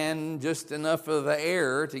and just enough of the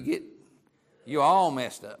error to get you all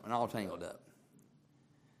messed up and all tangled up.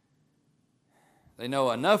 They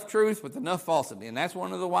know enough truth with enough falsity. And that's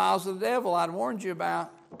one of the wiles of the devil I'd warned you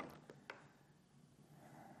about.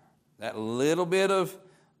 That little bit of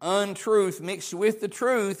untruth mixed with the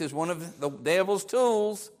truth is one of the devil's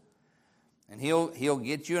tools. And he'll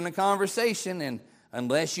get you in a conversation, and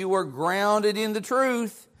unless you are grounded in the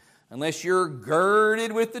truth, unless you're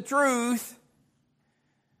girded with the truth,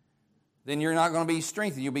 then you're not going to be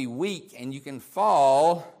strengthened. You'll be weak, and you can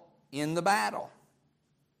fall in the battle.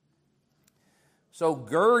 So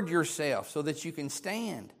gird yourself so that you can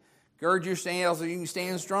stand. Gird yourself so you can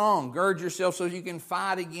stand strong. Gird yourself so you can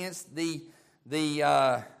fight against the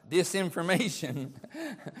disinformation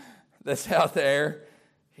that's out there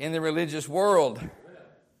in the religious world.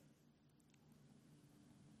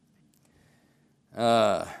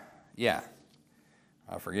 Yeah.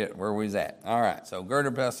 I forget where we was at. All right, so gird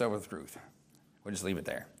yourself with truth. We'll just leave it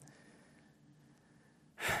there.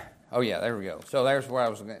 Oh, yeah, there we go. So there's where I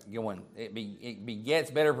was going. It begets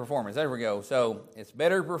better performance. There we go. So it's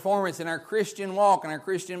better performance in our Christian walk, in our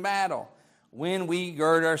Christian battle, when we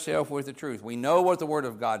gird ourselves with the truth. We know what the Word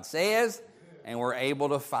of God says, and we're able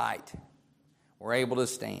to fight. We're able to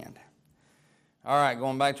stand. All right,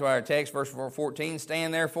 going back to our text, verse 14.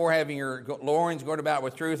 Stand therefore, having your loins girded about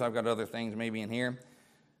with truth. I've got other things maybe in here.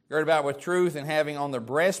 Girded about with truth, and having on the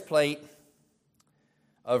breastplate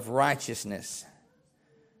of righteousness.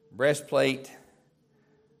 Breastplate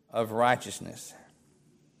of righteousness.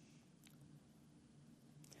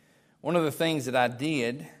 One of the things that I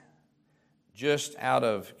did, just out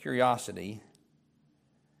of curiosity,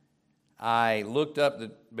 I looked up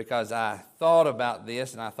because I thought about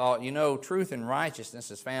this, and I thought, truth and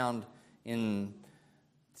righteousness is found in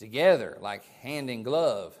together, like hand in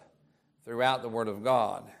glove, throughout the Word of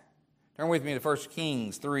God. Turn with me to 1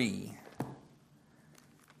 Kings 3.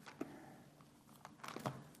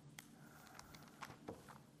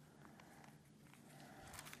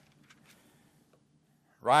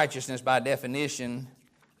 Righteousness, by definition,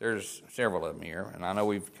 there's several of them here, and I know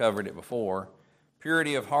we've covered it before.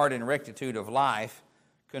 Purity of heart and rectitude of life,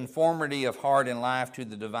 conformity of heart and life to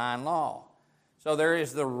the divine law. So there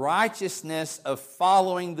is the righteousness of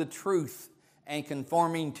following the truth and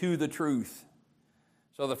conforming to the truth.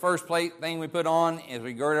 So the first thing we put on is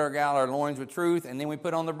we gird our loins with truth, and then we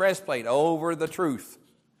put on the breastplate over the truth.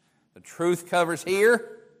 The truth covers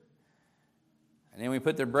here, and then we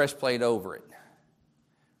put the breastplate over it.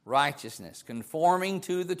 Righteousness, conforming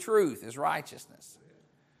to the truth is righteousness.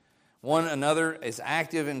 Another is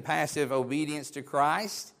active and passive obedience to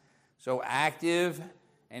Christ. So active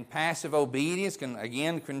and passive obedience,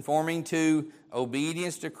 conforming to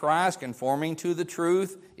obedience to Christ, conforming to the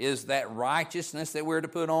truth, is that righteousness that we're to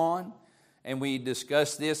put on. And we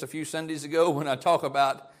discussed this a few Sundays ago when I talk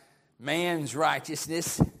about man's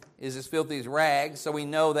righteousness is as filthy as rags. So we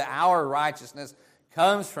know that our righteousness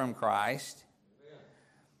comes from Christ.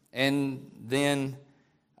 And then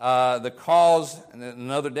the cause,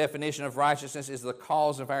 another definition of righteousness is the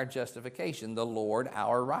cause of our justification, the Lord,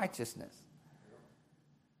 our righteousness.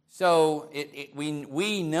 So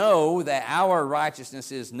we know that our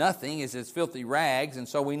righteousness is nothing, it's filthy rags, and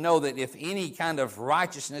so we know that if any kind of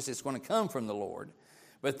righteousness is going to come from the Lord.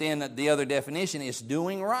 But then the other definition is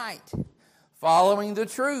doing right, following the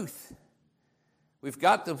truth. We've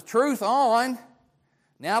got the truth on,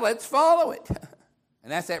 now let's follow it.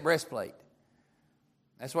 And that's that breastplate.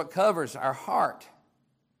 That's what covers our heart.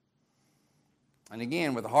 And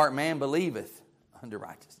again, with the heart man believeth unto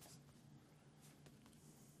righteousness.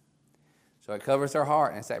 So it covers our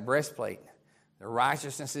heart, and it's that breastplate. The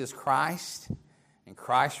righteousness is Christ, and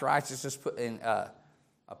Christ's righteousness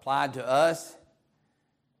applied to us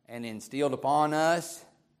and instilled upon us,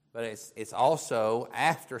 but it's also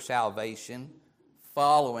after salvation,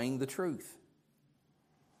 following the truth.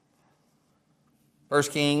 1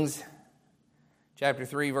 Kings chapter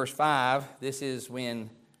 3, verse 5, this is when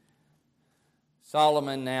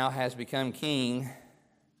Solomon now has become king.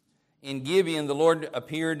 In Gibeon, the Lord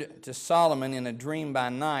appeared to Solomon in a dream by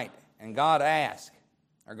night, and God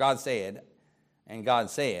said,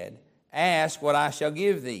 ask what I shall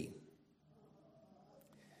give thee.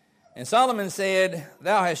 And Solomon said,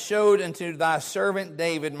 thou hast showed unto thy servant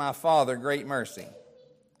David my father great mercy,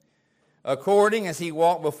 according as he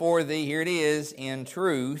walked before thee, here it is, in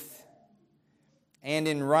truth and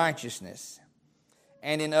in righteousness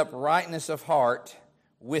and in uprightness of heart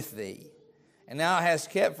with thee. And thou hast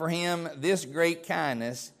kept for him this great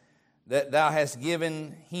kindness, that thou hast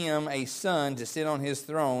given him a son to sit on his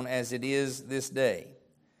throne as it is this day.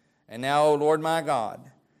 And now, O Lord my God,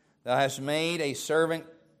 thou hast made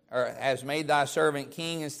thy servant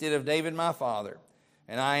king instead of David my father,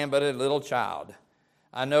 and I am but a little child.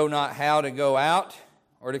 I know not how to go out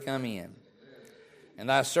or to come in. And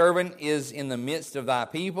thy servant is in the midst of thy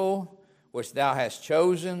people, which thou hast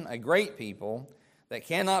chosen, a great people, that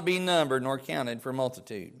cannot be numbered nor counted for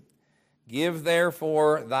multitude. Give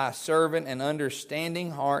therefore thy servant an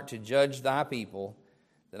understanding heart to judge thy people,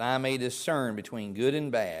 that I may discern between good and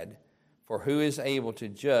bad, for who is able to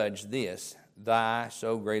judge this, thy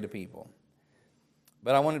so great a people?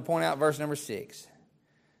 But I wanted to point out verse number 6.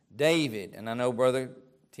 David, and I know Brother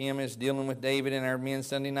Tim is dealing with David in our men's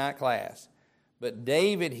Sunday night class, but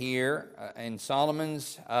David here, in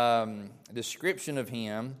Solomon's description of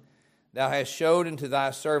him, thou hast showed unto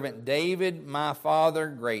thy servant David, my father,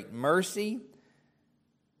 great mercy,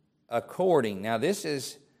 according. Now this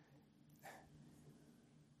is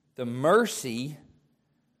the mercy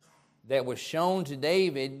that was shown to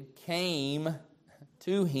David came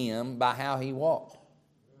to him by how he walked.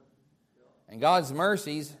 And God's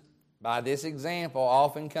mercies, by this example,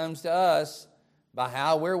 often comes to us by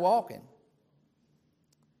how we're walking.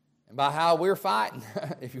 And by how we're fighting,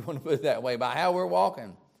 if you want to put it that way, by how we're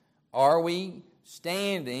walking. Are we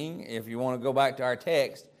standing, if you want to go back to our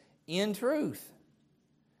text, in truth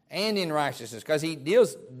and in righteousness?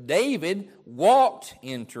 Because David walked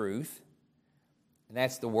in truth, and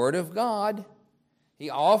that's the Word of God. He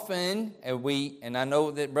often, and I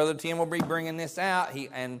know that Brother Tim will be bringing this out, he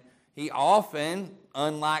often,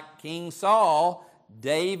 unlike King Saul,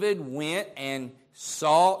 David went and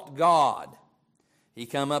sought God. He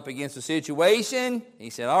come up against a situation, he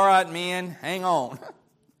said, all right, men, hang on.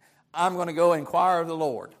 I'm going to go inquire of the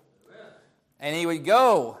Lord. And he would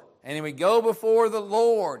go before the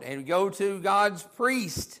Lord, and he would go to God's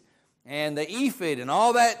priest and the ephod and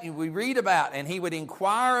all that we read about, and he would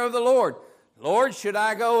inquire of the Lord, Lord, should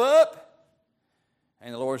I go up?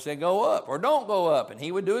 And the Lord said, go up, or don't go up. And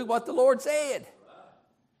he would do what the Lord said.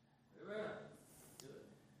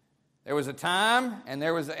 There was a time, and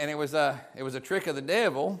it was a trick of the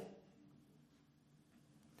devil.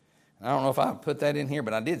 I don't know if I put that in here,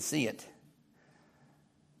 but I did see it.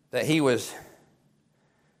 That he was,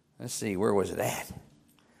 let's see, where was it at?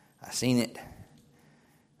 I seen it.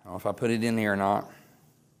 I don't know if I put it in there or not.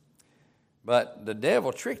 But the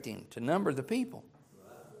devil tricked him to number the people.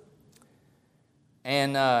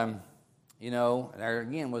 And, there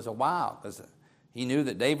again was a while, because he knew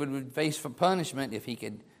that David would face for punishment if he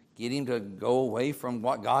could get him to go away from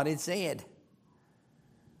what God had said.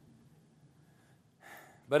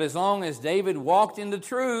 But as long as David walked in the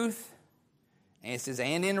truth, and it says,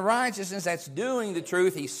 and in righteousness, that's doing the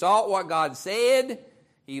truth. He sought what God said.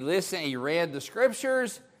 He listened. He read the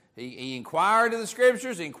Scriptures. He inquired of the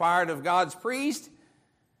Scriptures. He inquired of God's priest.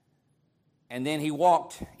 And then he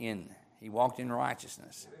walked in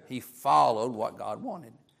righteousness. He followed what God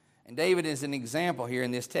wanted. And David is an example here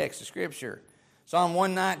in this text of Scripture. Psalm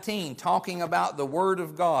 119, talking about the Word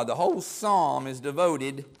of God. The whole psalm is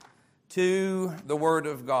devoted to the Word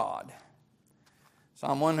of God.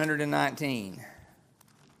 Psalm 119.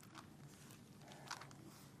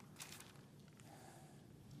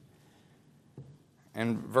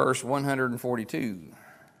 and verse 142.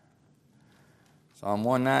 Psalm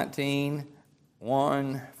 119,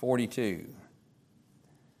 142.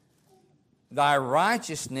 Thy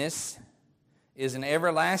righteousness is an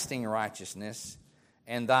everlasting righteousness,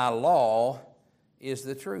 and thy law is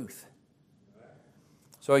the truth.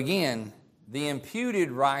 So again, the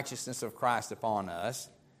imputed righteousness of Christ upon us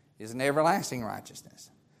is an everlasting righteousness.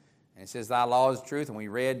 And it says, thy law is truth, and we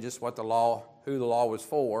read just what who the law was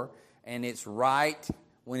for, and it's right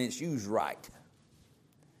when it's used right.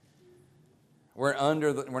 We're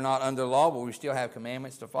not under the law, but we still have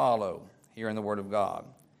commandments to follow here in the Word of God.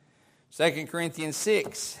 2 Corinthians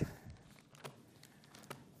 6.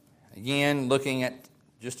 Again, looking at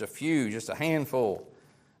just a handful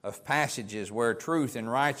of passages where truth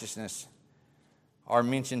and righteousness are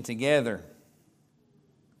mentioned together.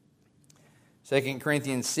 2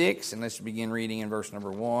 Corinthians 6, and let's begin reading in verse number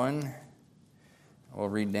 1. We'll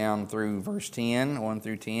read down through verse 10, 1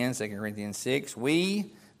 through 10, 2 Corinthians 6.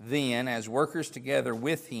 We then, as workers together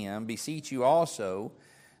with him, beseech you also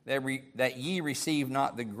that ye receive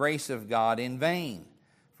not the grace of God in vain.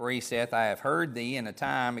 For he saith, I have heard thee in a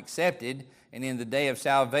time accepted, and in the day of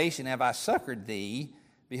salvation have I succored thee.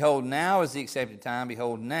 Behold, now is the accepted time.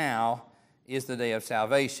 Behold, now is the day of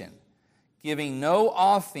salvation. Giving no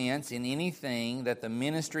offense in anything, that the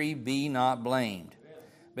ministry be not blamed.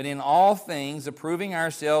 But in all things approving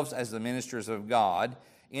ourselves as the ministers of God,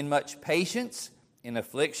 in much patience, in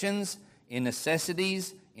afflictions, in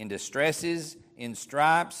necessities, in distresses, in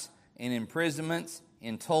stripes, in imprisonments,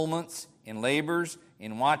 in tumults, in labors,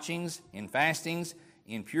 in watchings, in fastings,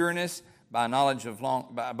 in pureness, by knowledge,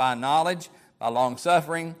 by long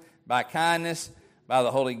suffering, by kindness, by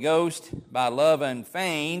the Holy Ghost, by love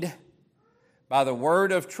unfeigned, by the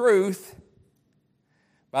word of truth,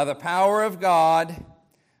 by the power of God,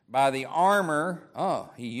 by the armor. Oh,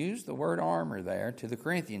 he used the word armor there to the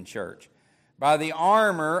Corinthian church. By the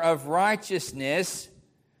armor of righteousness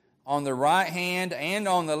on the right hand and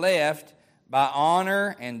on the left, by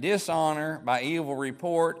honor and dishonor, by evil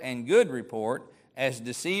report and good report, as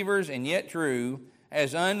deceivers and yet true,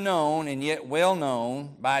 as unknown and yet well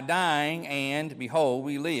known, by dying and, behold,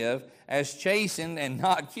 we live, as chastened and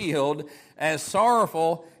not killed, as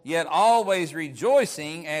sorrowful yet always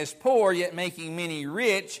rejoicing, as poor yet making many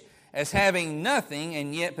rich, as having nothing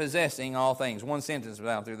and yet possessing all things. One sentence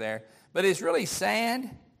down through there. But it's really sad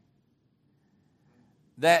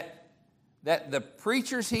that the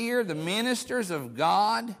preachers here, the ministers of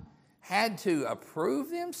God, had to approve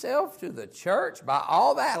themselves to the church by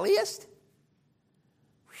all that list.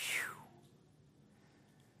 Whew.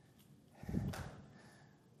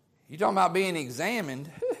 You're talking about being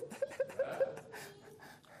examined.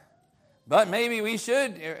 But maybe we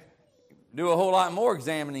should do a whole lot more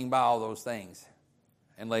examining by all those things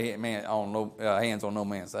and lay hands on no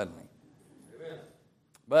man suddenly.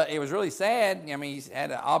 But it was really sad. I mean, he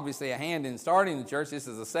had obviously a hand in starting the church. This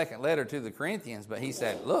is the second letter to the Corinthians. But he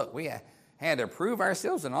said, look, we had to prove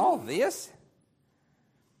ourselves in all this.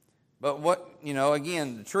 But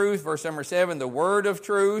again, the truth, verse number 7, the word of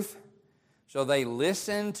truth. So they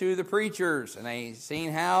listened to the preachers, and they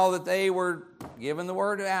seen how that they were giving the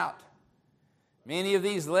word out. Many of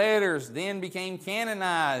these letters then became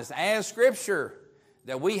canonized as Scripture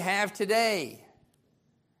that we have today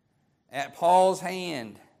at Paul's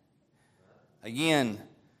hand. Again,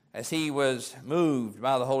 as he was moved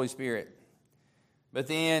by the Holy Spirit. But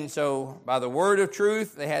then, so by the word of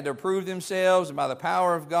truth, they had to prove themselves, and by the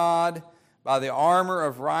power of God, by the armor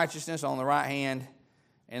of righteousness on the right hand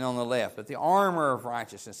and on the left. But the armor of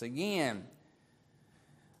righteousness, again,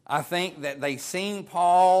 I think that they seen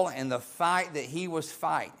Paul and the fight that he was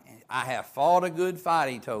fighting. I have fought a good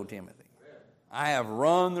fight, he told Timothy. I have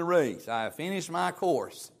run the race. I have finished my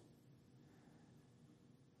course.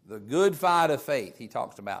 The good fight of faith, he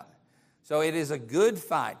talks about. So it is a good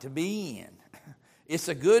fight to be in. It's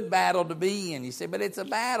a good battle to be in. You say, but it's a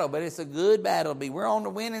battle, but it's a good battle to be. We're on the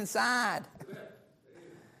winning side.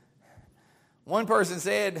 One person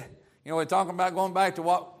said, we're talking about going back to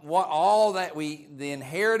what all that the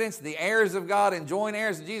inheritance, the heirs of God and joint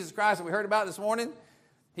heirs of Jesus Christ that we heard about this morning.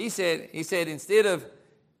 He said instead of,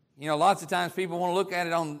 lots of times people want to look at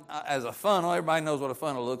it as a funnel. Everybody knows what a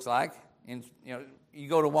funnel looks like. And, you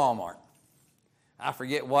go to Walmart. I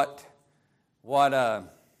forget what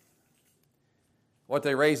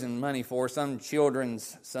they're raising money for, some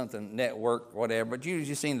children's something network, whatever. But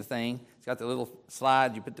you've seen the thing. It's got the little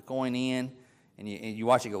slide. You put the coin in, and you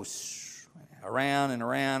watch it go around and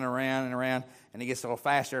around and around and around, and it gets a little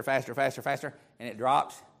faster, faster, faster, faster, and it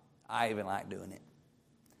drops. I even like doing it.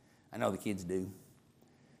 I know the kids do.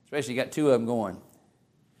 Especially you got two of them going.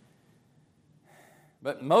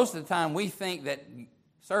 But most of the time we think that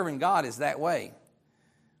serving God is that way.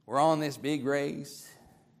 We're on this big race,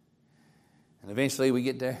 and eventually we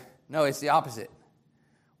get there. No, it's the opposite.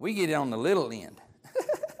 We get it on the little end.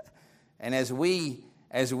 And as we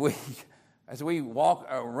walk,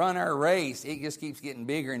 run our race, it just keeps getting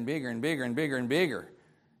bigger and bigger and bigger and bigger and bigger.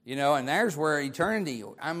 You know, and there's where eternity,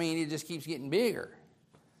 I mean, it just keeps getting bigger.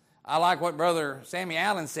 I like what Brother Sammy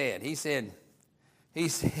Allen said. He said,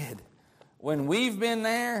 when we've been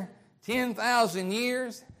there 10,000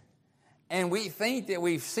 years and we think that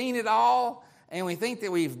we've seen it all and we think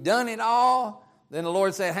that we've done it all, then the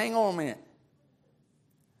Lord said, hang on a minute.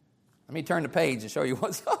 Let me turn the page and show you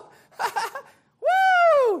what's up.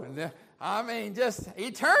 Woo! I mean, just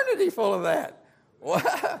eternity full of that.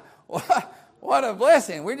 What a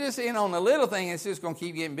blessing. We're just in on the little thing. It's just going to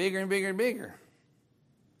keep getting bigger and bigger and bigger.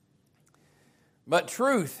 But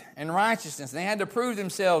truth and righteousness, they had to prove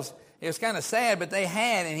themselves. It was kind of sad, but they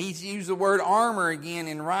had, and he used the word armor again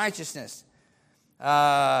in righteousness in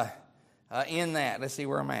that. Let's see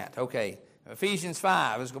where I'm at. Okay, Ephesians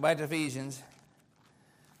 5. Let's go back to Ephesians.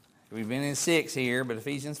 We've been in 6 here, but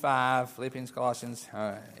Ephesians 5, Philippians, Colossians.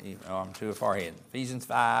 I'm too far ahead. Ephesians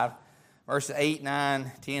 5, verses 8,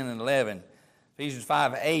 9, 10, and 11. Ephesians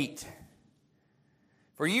 5, 8.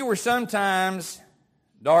 For you were sometimes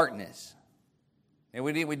darkness. And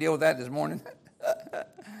we deal with that this morning.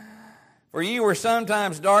 For you were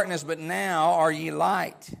sometimes darkness, but now are ye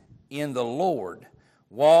light in the Lord.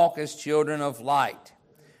 Walk as children of light.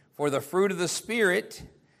 For the fruit of the Spirit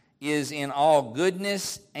is in all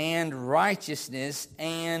goodness and righteousness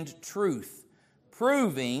and truth,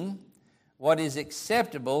 proving what is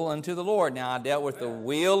acceptable unto the Lord. Now, I dealt with the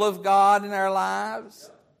will of God in our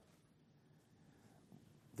lives.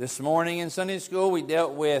 This morning in Sunday school, we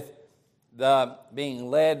dealt with the being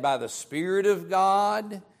led by the Spirit of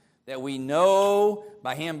God, that we know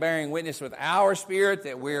by Him bearing witness with our spirit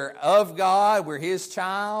that we're of God, we're His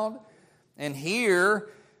child. And here,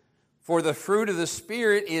 for the fruit of the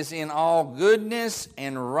Spirit is in all goodness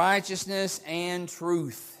and righteousness and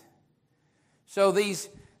truth. So these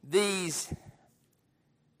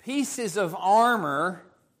pieces of armor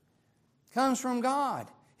comes from God.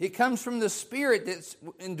 It comes from the Spirit that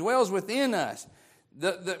indwells within us.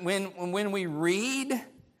 When we read,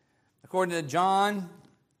 according to John,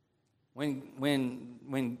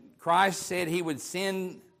 when Christ said He would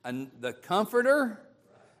send the Comforter,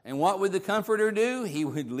 and what would the Comforter do? He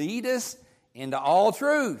would lead us into all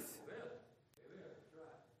truth.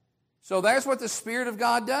 So that's what the Spirit of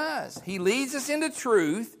God does. He leads us into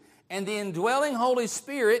truth, and the indwelling Holy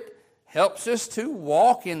Spirit helps us to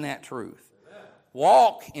walk in that truth.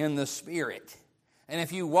 Walk in the Spirit. And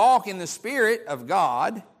if you walk in the Spirit of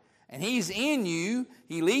God, and He's in you,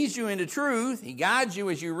 He leads you into truth. He guides you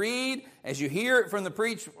as you read, as you hear it from the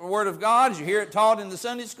preached Word of God, as you hear it taught in the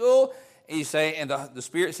Sunday school. You say, and the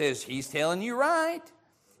Spirit says, He's telling you right.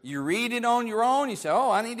 You read it on your own. You say, oh,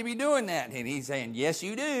 I need to be doing that. And He's saying, yes,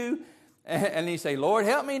 you do. And you say, Lord,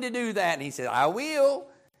 help me to do that. And He said, I will.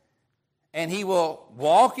 And He will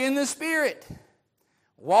walk in the Spirit.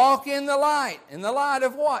 Walk in the light. In the light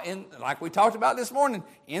of what? Like we talked about this morning,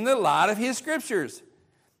 in the light of His Scriptures.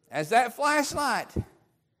 As that flashlight.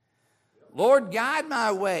 Lord, guide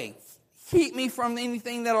my way. Keep me from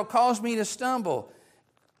anything that will cause me to stumble.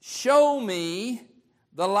 Show me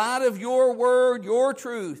the light of your word, your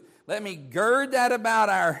truth. Let me gird that about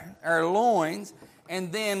our loins,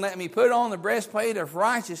 and then let me put on the breastplate of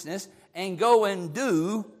righteousness and go and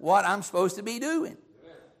do what I'm supposed to be doing.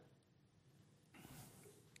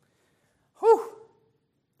 Whew.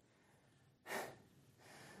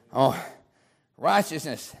 Oh,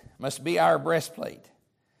 righteousness must be our breastplate.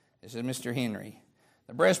 This is Mr. Henry.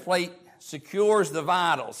 The breastplate secures the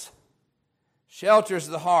vitals, shelters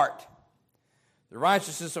the heart. The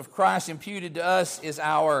righteousness of Christ imputed to us is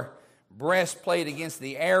our breastplate against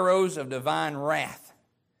the arrows of divine wrath.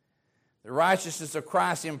 The righteousness of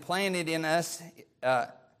Christ implanted in us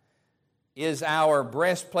is our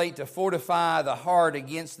breastplate to fortify the heart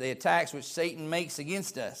against the attacks which Satan makes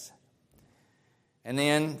against us. And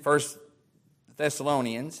then 1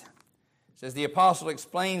 Thessalonians says the apostle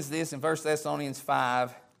explains this in 1 Thessalonians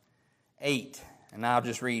 5, 8. And I'll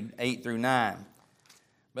just read 8 through 9.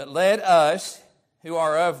 But let us who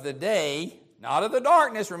are of the day, not of the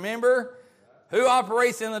darkness, remember, who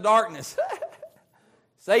operates in the darkness?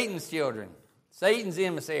 Satan's children, Satan's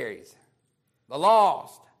emissaries, the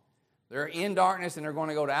lost. They're in darkness and they're going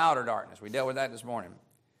to go to outer darkness. We dealt with that this morning.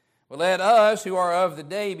 But let us who are of the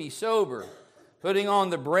day be sober, putting on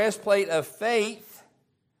the breastplate of faith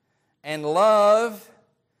and love,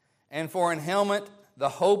 and for an helmet the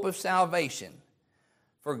hope of salvation.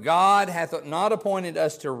 For God hath not appointed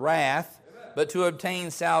us to wrath, but to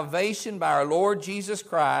obtain salvation by our Lord Jesus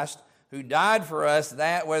Christ, who died for us,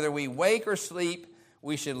 that whether we wake or sleep,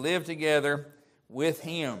 we should live together with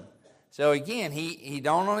him. So again, he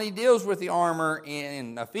not only deals with the armor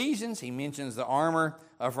in Ephesians, he mentions the armor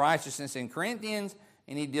of righteousness in Corinthians,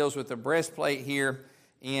 and he deals with the breastplate here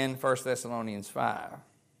in 1 Thessalonians 5.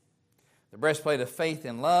 The breastplate of faith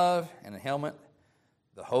and love, and the helmet,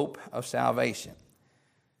 the hope of salvation.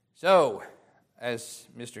 So, as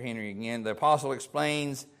Mr. Henry again, the apostle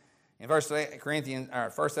explains in 1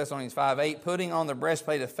 Thessalonians 5:8, putting on the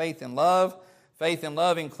breastplate of faith and love. Faith and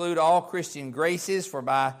love include all Christian graces, for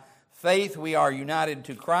by faith we are united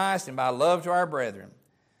to Christ, and by love to our brethren.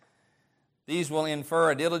 These will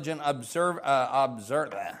infer a diligent observance,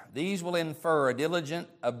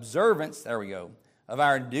 of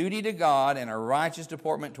our duty to God and a righteous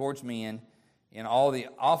deportment towards men in all the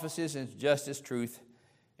offices of justice, truth,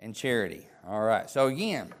 and charity. All right, so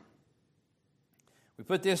again, we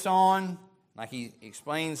put this on, like he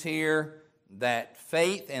explains here, that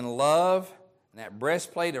faith and love, and that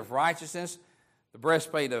breastplate of righteousness, the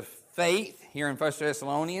breastplate of faith here in 1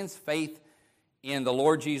 Thessalonians, faith in the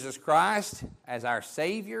Lord Jesus Christ as our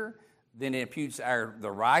Savior, then it imputes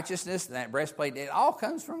the righteousness, and that breastplate, it all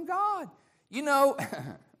comes from God. You know,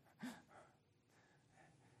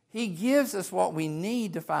 he gives us what we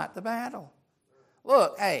need to fight the battle.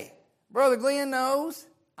 Look, hey, Brother Glenn knows,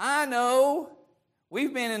 I know,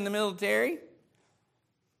 we've been in the military.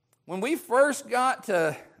 When we first got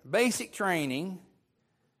to basic training,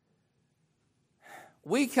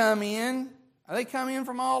 they come in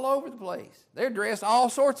from all over the place. They're dressed all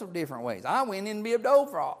sorts of different ways. I went in bibbed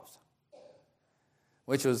overalls,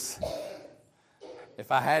 which was,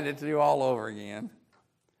 if I had it to do all over again.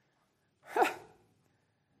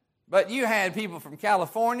 But you had people from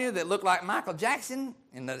California that looked like Michael Jackson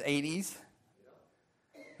in the 80s.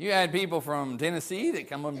 You had people from Tennessee that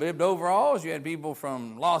come in bibbed overalls. You had people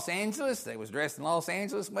from Los Angeles that was dressed in Los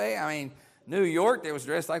Angeles way. I mean, New York, they was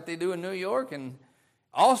dressed like they do in New York, and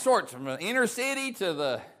all sorts from the inner city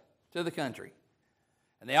to the country.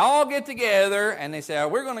 And they all get together and they say, oh,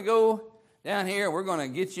 we're going to go down here, we're going to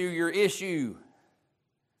get you your issue.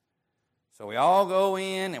 So we all go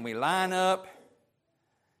in and we line up,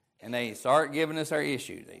 and they start giving us our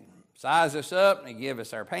issue. They size us up, they give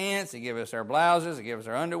us our pants, they give us our blouses, they give us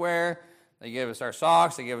our underwear, they give us our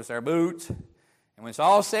socks, they give us our boots. And when it's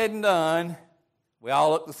all said and done, we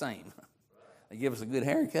all look the same. They give us a good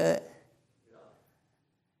haircut.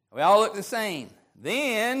 We all look the same.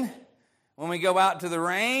 Then, when we go out to the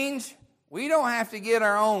range, we don't have to get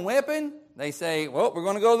our own weapon. They say, well, we're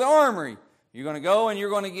going to go to the armory. You're going to go and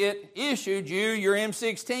you're going to get issued your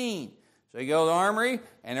M16. So you go to the armory,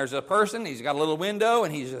 and there's a person, he's got a little window,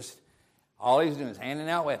 and all he's doing is handing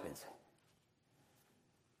out weapons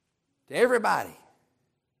to everybody.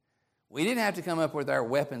 We didn't have to come up with our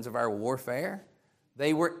weapons of our warfare.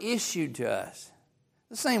 They were issued to us.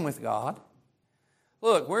 The same with God.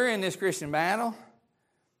 Look, we're in this Christian battle.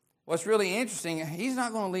 What's really interesting, he's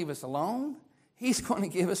not going to leave us alone. He's going to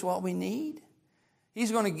give us what we need.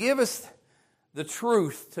 He's going to give us the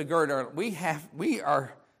truth to gird our... We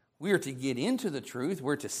are to get into the truth.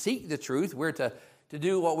 We're to seek the truth. We're to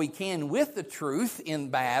do what we can with the truth in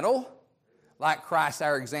battle, like Christ,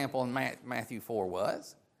 our example in Matthew 4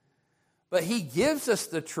 was. But he gives us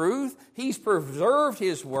the truth. He's preserved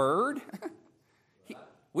his word.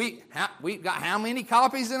 We've got how many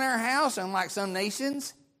copies in our house, unlike some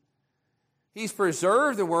nations? He's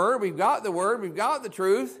preserved the word. We've got the word. We've got the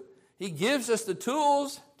truth. He gives us the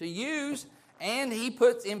tools to use, and he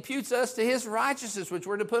imputes us to his righteousness, which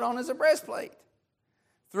we're to put on as a breastplate.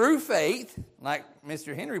 Through faith, like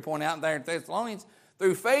Mr. Henry pointed out there in Thessalonians,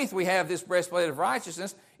 through faith we have this breastplate of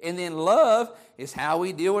righteousness, and then love is how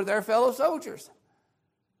we deal with our fellow soldiers.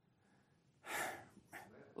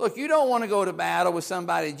 Look, you don't want to go to battle with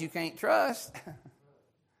somebody that you can't trust.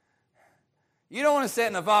 You don't want to sit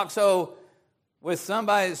in a foxhole with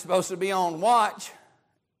somebody that's supposed to be on watch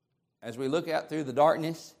as we look out through the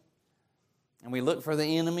darkness and we look for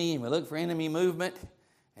the enemy and we look for enemy movement,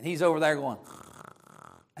 and he's over there going,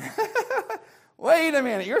 wait a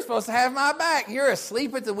minute, you're supposed to have my back. You're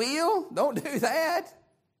asleep at the wheel? Don't do that.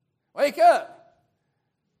 Wake up.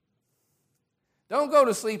 Don't go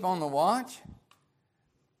to sleep on the watch.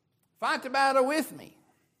 Fight the battle with me.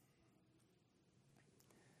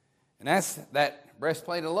 And that's that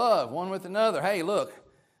breastplate of love, one with another. Hey, look,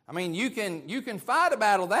 I mean, you can fight a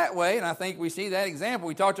battle that way, and I think we see that example.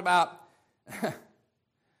 We talked about,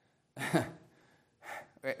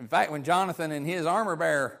 in fact, when Jonathan and his armor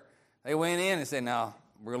bearer, they went in and said, now,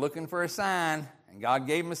 we're looking for a sign. And God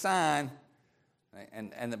gave them a sign.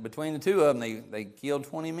 And between the two of them, they killed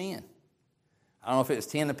 20 men. I don't know if it was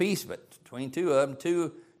 10 apiece, but between two of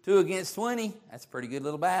them, two against 20, that's a pretty good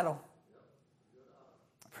little battle.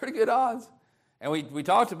 Pretty good odds. And we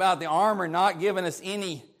talked about the armor not giving us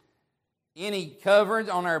any coverage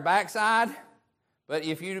on our backside. But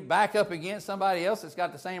if you back up against somebody else that's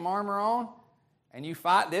got the same armor on, and you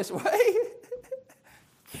fight this way,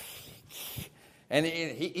 and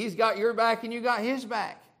he's got your back and you got his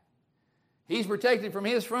back. He's protected from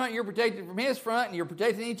his front, you're protected from his front, and you're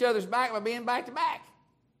protecting each other's back by being back to back.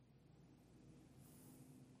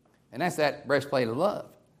 And that's that breastplate of love.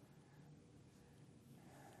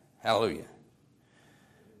 Hallelujah.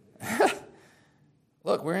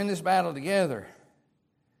 Look, we're in this battle together.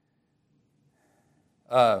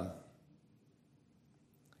 Like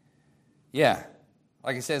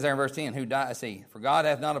it says there in verse 10, who died, for God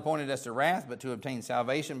hath not appointed us to wrath, but to obtain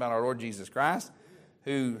salvation by our Lord Jesus Christ,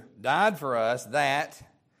 who died for us, that,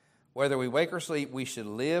 whether we wake or sleep, we should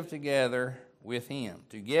live together with him.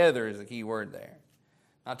 Together is the key word there.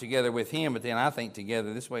 Not together with him, but then I think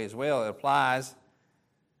together this way as well. It applies.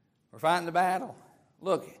 We're fighting the battle.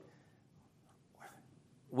 Look,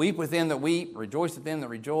 weep with them that weep, rejoice with them that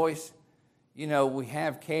rejoice. You know, we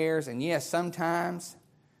have cares, and yes, sometimes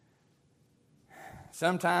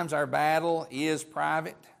our battle is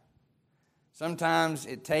private. Sometimes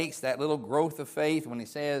it takes that little growth of faith when he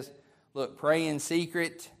says, look, pray in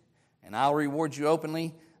secret, and I'll reward you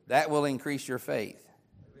openly. That will increase your faith.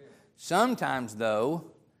 Amen. Sometimes,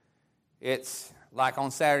 though, it's like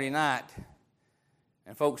on Saturday night,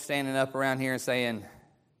 and folks standing up around here and saying,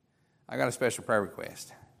 I got a special prayer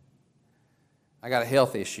request. I got a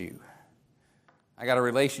health issue. I got a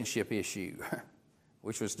relationship issue,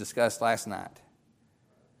 which was discussed last night.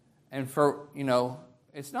 And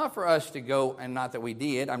it's not for us to go, and not that we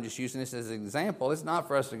did, I'm just using this as an example. It's not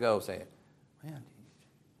for us to go say, well,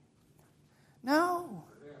 no.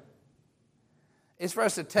 It's for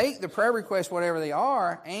us to take the prayer requests, whatever they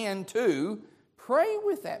are, and to pray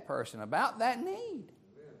with that person about that need.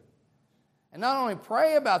 And not only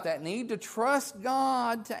pray about that need, to trust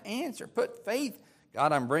God to answer. Put faith,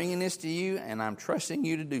 God, I'm bringing this to you, and I'm trusting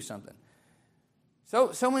you to do something.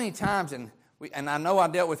 So many times, and I know I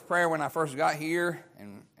dealt with prayer when I first got here,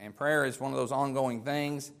 and prayer is one of those ongoing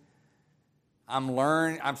things.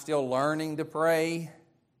 I'm still learning to pray.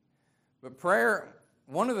 But prayer,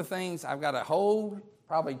 one of the things, I've got a whole,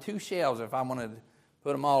 probably 2 shelves, if I wanted to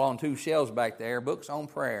put them all on 2 shelves back there, books on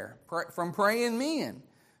prayer. From praying men.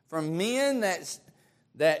 From men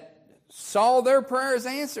that saw their prayers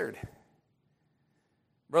answered.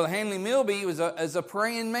 Brother Hanley Milby is a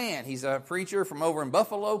praying man. He's a preacher from over in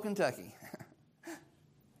Buffalo, Kentucky.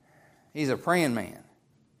 He's a praying man.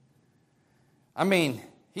 I mean,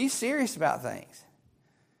 he's serious about things.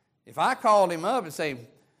 If I called him up and say,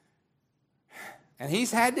 and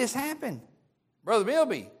he's had this happen, Brother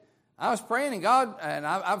Milby, I was praying and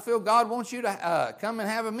I feel God wants you to come and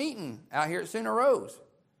have a meeting out here at Center Rose.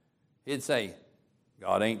 He'd say,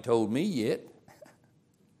 God ain't told me yet.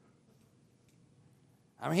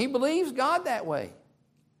 I mean, he believes God that way.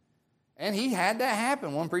 And he had that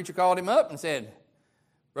happen. One preacher called him up and said,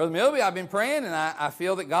 Brother Milby, I've been praying and I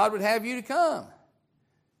feel that God would have you to come.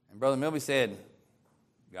 And Brother Milby said,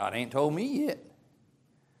 God ain't told me yet.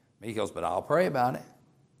 He goes, but I'll pray about it.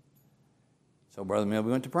 So Brother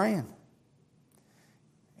Milby went to praying.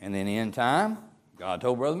 And then in time, God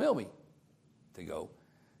told Brother Milby to go.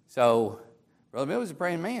 So Brother Milby's a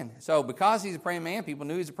praying man. So because he's a praying man, people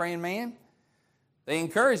knew he's a praying man. They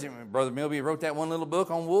encouraged him. Brother Milby wrote that one little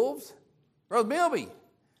book on wolves. Brother Milby,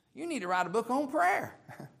 you need to write a book on prayer.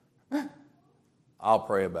 I'll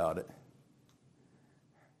pray about it.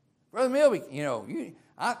 Brother Milby, you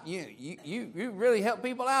really help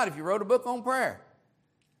people out if you wrote a book on prayer.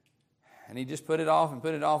 And he just put it off and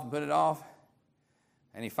put it off and put it off.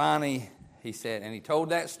 And he said, and he told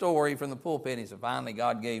that story from the pulpit. He said, finally,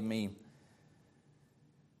 God gave me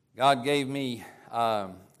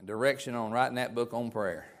direction on writing that book on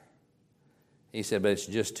prayer. He said, but it's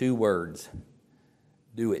just 2 words.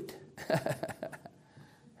 Do it.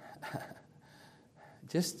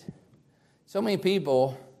 Just so many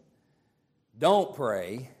people don't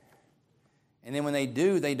pray, and then when they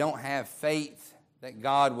do, they don't have faith that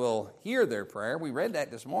God will hear their prayer. We read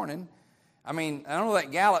that this morning. I mean, I don't know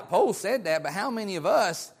that Gallup poll said that, but how many of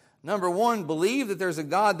us, number 1, believe that there's a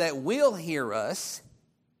God that will hear us?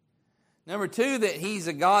 Number 2, that he's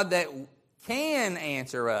a God that can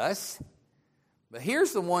answer us. But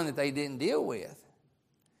here's the one that they didn't deal with,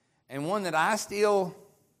 and one that I still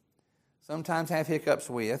sometimes have hiccups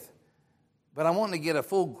with, but I want to get a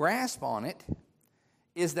full grasp on it.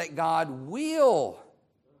 is that God will.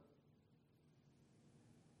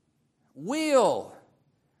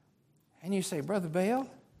 And you say, Brother Bell,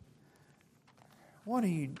 what are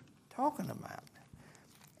you talking about?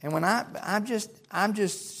 And when I'm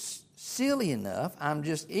just silly enough, I'm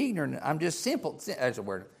just ignorant, I'm just simple, that's a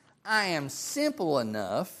word. I am simple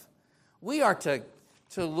enough, we are to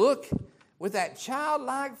look with that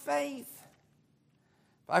childlike faith.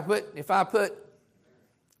 If I put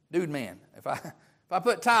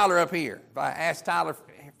Tyler up here, if I asked Tyler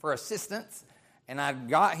for assistance, and I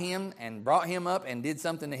got him and brought him up and did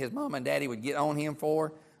something that his mom and daddy would get on him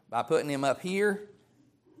for by putting him up here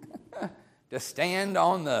to stand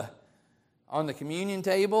on the communion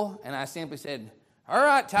table, and I simply said, all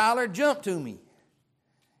right, Tyler, jump to me.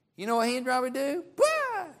 You know what he'd probably do?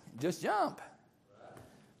 Just jump.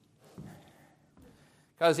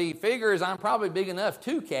 Because he figures I'm probably big enough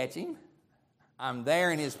to catch him. I'm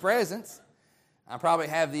there in his presence. I probably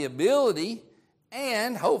have the ability,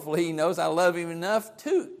 and hopefully he knows I love him enough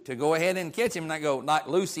to go ahead and catch him, and not go like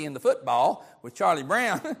Lucy in the football with Charlie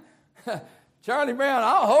Brown. Charlie Brown,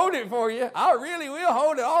 I'll hold it for you. I really will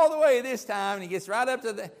hold it all the way this time. And he gets right up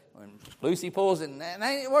to when Lucy pulls it, and that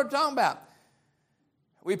ain't what we're talking about.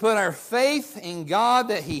 We put our faith in God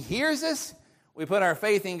that He hears us. We put our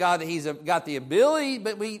faith in God that He's got the ability,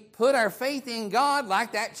 but we put our faith in God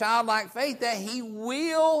like that childlike faith that He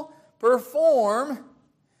will perform.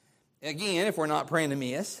 Again, if we're not praying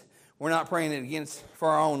amiss, we're not praying it against for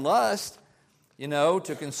our own lust,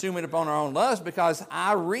 to consume it upon our own lust, because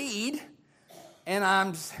I read and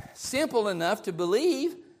I'm simple enough to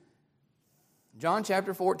believe John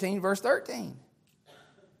chapter 14, verse 13.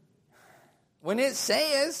 When it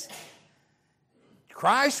says,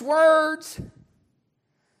 Christ's words,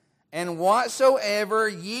 and whatsoever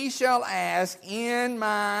ye shall ask in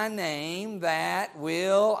my name, that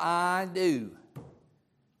will I do.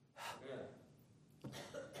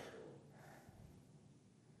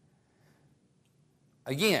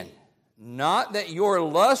 Again, not that your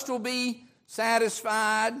lust will be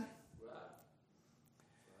satisfied,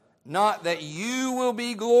 not that you will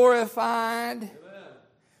be glorified,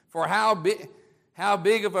 for how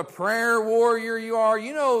big of a prayer warrior you are.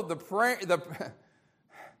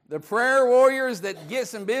 The prayer warriors that get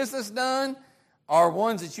some business done are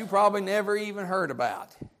ones that you probably never even heard about.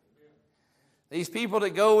 These people that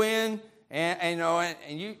go in and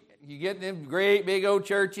you get them great big old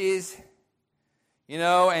churches,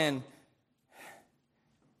 and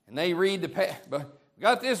they read we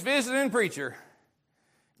got this visiting preacher,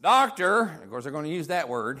 doctor, of course they're going to use that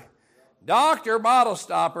word, Dr. Bottle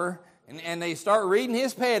Stopper, and they start reading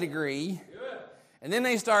his pedigree, and then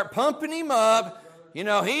they start pumping him up.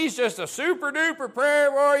 He's just a super duper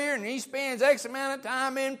prayer warrior, and he spends X amount of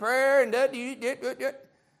time in prayer, and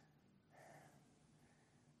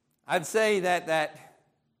I'd say that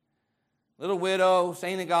little widow,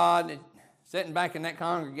 saint of God, sitting back in that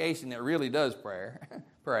congregation that really does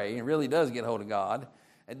pray, and really does get hold of God,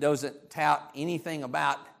 and doesn't tout anything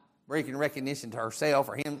about breaking recognition to herself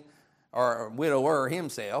or him, or a widower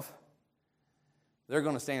himself, they're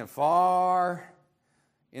going to stand far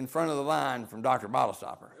in front of the line from Dr. Bottle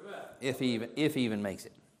Stopper, if he even makes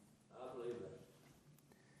it. I believe that.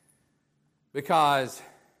 Because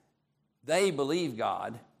they believe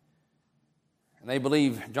God, and they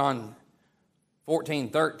believe John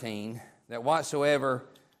 14:13, that whatsoever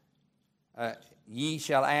ye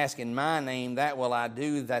shall ask in my name, that will I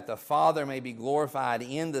do, that the Father may be glorified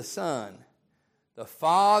in the Son. The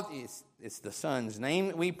Father, it's the Son's name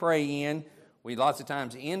that we pray in. We lots of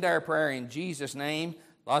times end our prayer in Jesus' name.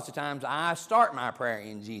 Lots of times I start my prayer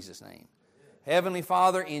in Jesus' name. Heavenly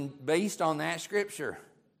Father, based on that scripture,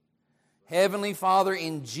 Heavenly Father,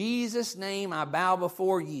 in Jesus' name I bow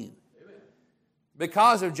before you.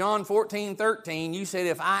 Because of John 14:13, you said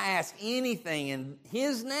if I ask anything in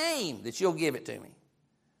His name, that you'll give it to me.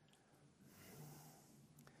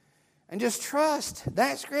 And just trust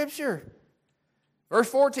that scripture. Verse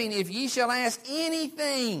 14, if ye shall ask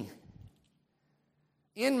anything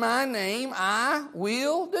in my name, I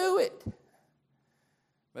will do it.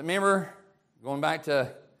 But remember, going back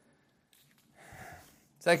to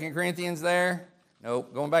 2 Corinthians there.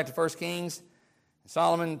 Nope, going back to 1 Kings.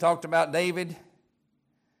 Solomon talked about David.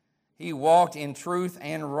 He walked in truth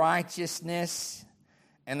and righteousness.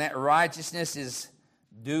 And that righteousness is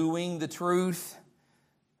doing the truth.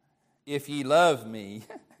 If ye love me,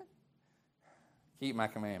 keep my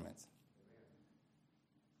commandments.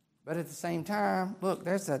 But at the same time, look,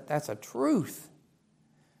 that's a truth.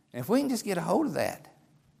 And if we can just get a hold of that.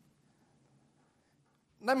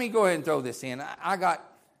 Let me go ahead and throw this in. I got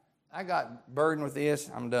burdened with this.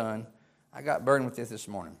 I'm done. I got burdened with this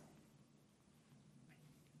morning.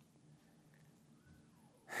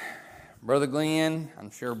 Brother Glenn,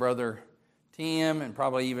 I'm sure Brother Tim, and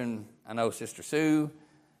probably even, I know Sister Sue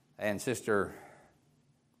and Sister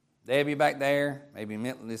Debbie back there, maybe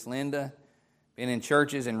Miss Linda, been in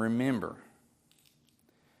churches and remember.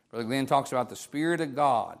 Brother Glenn talks about the Spirit of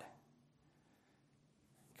God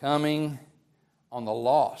coming on the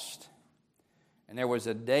lost. And there was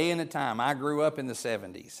a day and a time, I grew up in the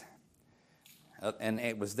 70s. And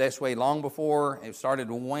it was this way long before it started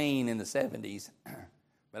to wane in the 70s.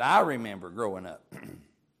 But I remember growing up.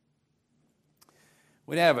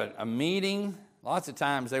 We'd have a meeting. Lots of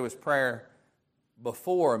times there was prayer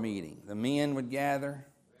before a meeting. The men would gather,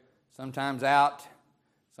 sometimes out,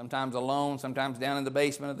 sometimes alone, sometimes down in the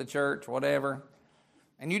basement of the church, whatever.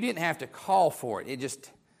 And you didn't have to call for it.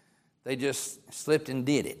 They just slipped and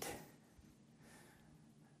did it.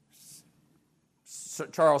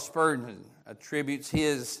 Charles Spurgeon attributes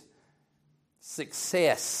his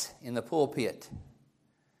success in the pulpit.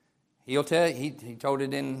 He'll tell you, he told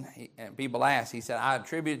it in, people asked, he said, I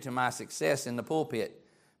attribute it to my success in the pulpit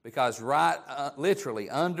because literally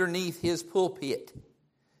underneath his pulpit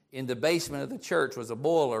in the basement of the church was a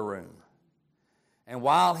boiler room. And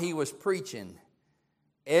while he was preaching,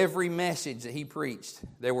 every message that he preached,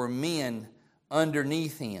 there were men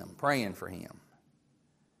underneath him praying for him.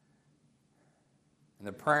 And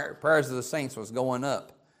the prayers of the saints was going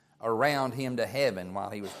up around him to heaven while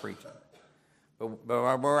he was preaching. But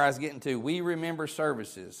where I was getting to, we remember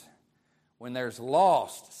services when there's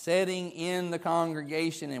lost sitting in the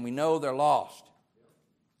congregation and we know they're lost.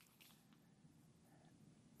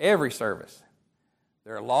 Every service.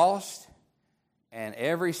 They're lost, and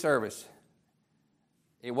every service.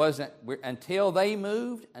 It wasn't, until they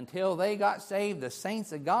moved, until they got saved, the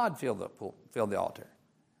saints of God filled the altar.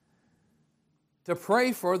 To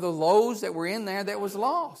pray for the those that were in there that was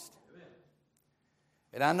lost.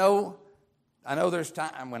 And I know there's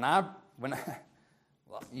time when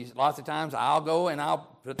lots of times I'll go and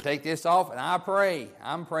I'll take this off and I pray.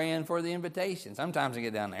 I'm praying for the invitation. Sometimes I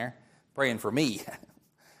get down there praying for me.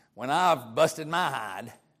 When I've busted my hide,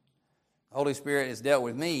 the Holy Spirit has dealt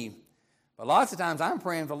with me. But lots of times I'm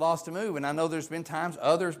praying for lost to move, and I know there's been times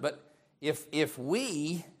others, but if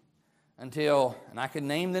we, until, and I could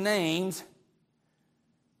name the names,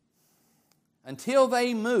 until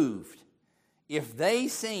they moved, if they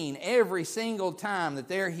seen every single time that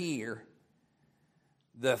they're here,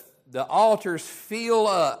 the altars fill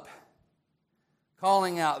up,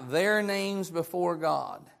 calling out their names before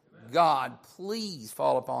God. God, please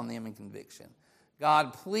fall upon them in conviction.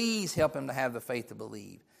 God, please help them to have the faith to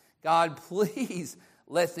believe. God, please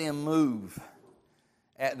let them move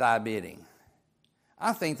at thy bidding.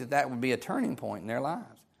 I think that would be a turning point in their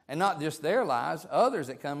lives. And not just their lives, others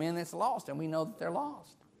that come in that's lost, and we know that they're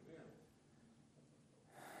lost.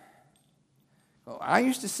 Well, I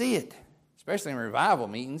used to see it, especially in revival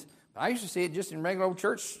meetings. But I used to see it just in regular old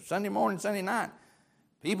church, Sunday morning, Sunday night.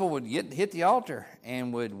 People would hit the altar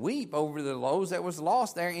and would weep over the those that was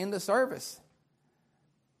lost there in the service.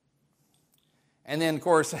 And then, of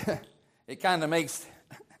course, it kind of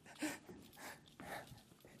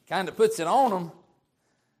puts it on them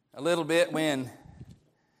a little bit when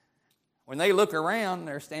they look around,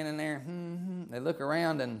 they're standing there, they look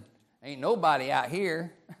around and ain't nobody out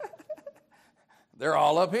here. They're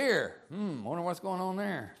all up here. Wonder what's going on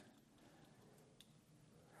there.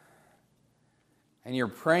 And you're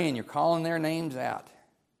praying, you're calling their names out.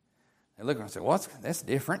 They look and say, that's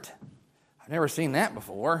different. I've never seen that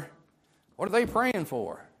before. What are they praying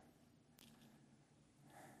for?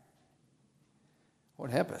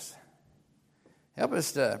 Lord, help us. Help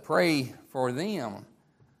us to pray for them.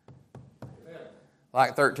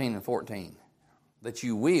 Like 13 and 14. That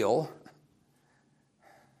you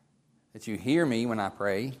hear me when I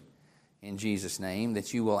pray in Jesus' name.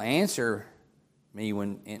 That you will answer me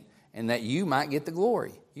and that you might get the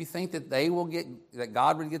glory. You think that that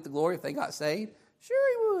God would get the glory if they got saved?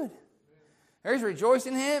 Sure He would. There's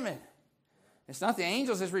rejoicing in heaven. It's not the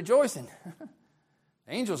angels that's rejoicing.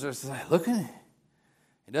 The angels are looking.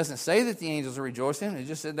 It doesn't say that the angels are rejoicing. It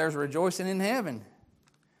just said there's rejoicing in heaven.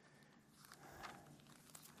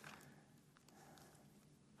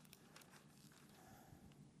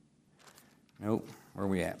 Nope. Where are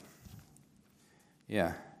we at?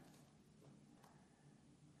 Yeah.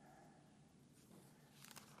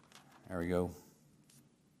 There we go.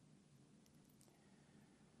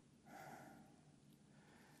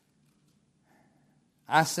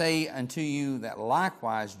 I say unto you that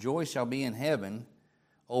likewise joy shall be in heaven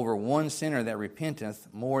over one sinner that repenteth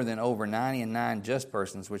more than over 99 just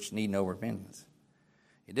persons which need no repentance.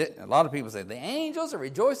 A lot of people say, the angels are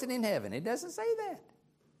rejoicing in heaven. It doesn't say that.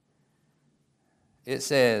 It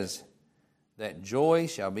says that joy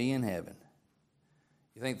shall be in heaven.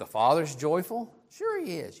 You think the Father's joyful? Sure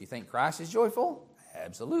He is. You think Christ is joyful?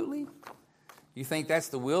 Absolutely. You think that's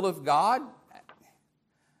the will of God?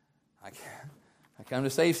 I come to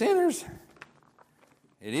save sinners.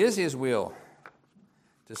 It is His will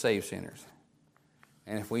to save sinners.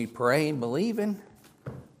 And if we pray and believe in,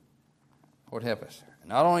 Lord help us.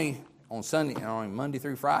 Not only on Sunday, not only Monday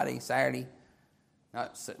through Friday, Saturday,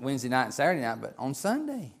 not Wednesday night and Saturday night, but on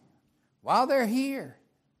Sunday, while they're here.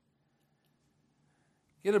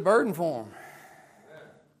 Get a burden for them.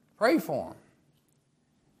 Pray for them.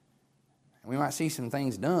 And we might see some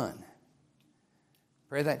things done.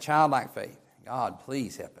 Pray that childlike faith. God,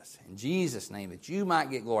 please help us. In Jesus' name, that you might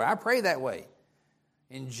get glory. I pray that way.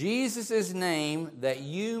 In Jesus' name, that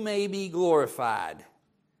you may be glorified.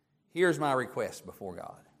 Here's my request before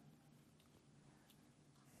God.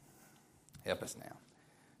 Help us now.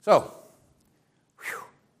 So,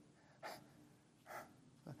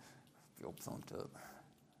 feel pumped up.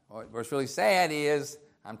 What's really sad is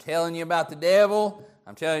I'm telling you about the devil.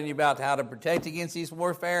 I'm telling you about how to protect against this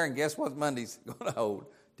warfare. And guess what Monday's going to hold?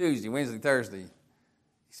 Tuesday, Wednesday, Thursday.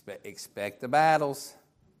 Expect the battles.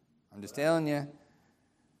 I'm just telling you.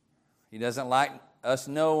 He doesn't like us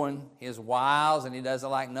knowing his wiles, and he doesn't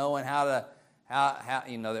like knowing how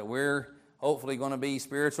that we're hopefully going to be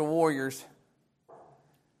spiritual warriors,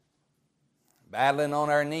 battling on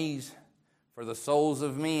our knees for the souls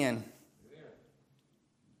of men.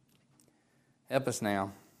 Help us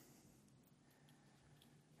now.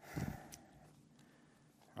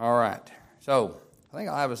 All right. So, I think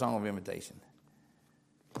I'll have a song of invitation.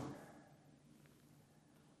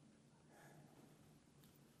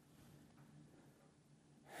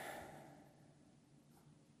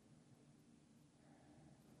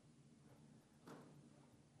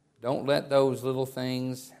 Don't let those little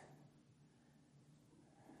things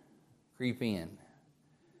creep in.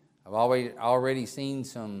 I've already seen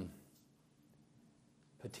some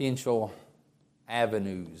potential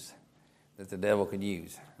avenues that the devil could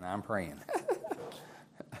use, and I'm praying.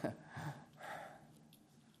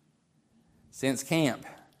 Since camp,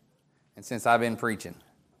 and since I've been preaching,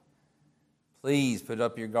 please put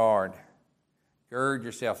up your guard. Gird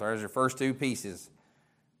yourself. There's your first two pieces.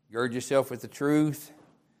 Gird yourself with the truth.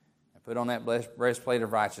 Put on that breastplate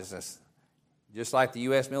of righteousness. Just like the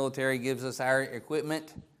U.S. military gives us our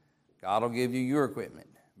equipment, God will give you your equipment.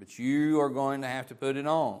 But you are going to have to put it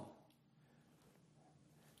on.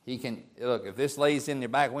 He can, look, if this lays in the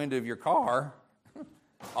back window of your car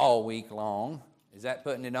all week long, is that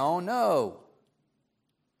putting it on? No.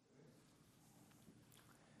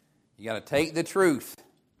 You got to take the truth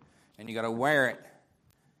and you got to wear it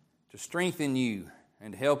to strengthen you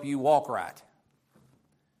and to help you walk right.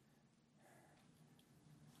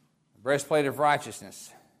 Breastplate of righteousness.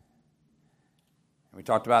 And we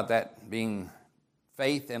talked about that being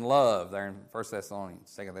faith and love there in 1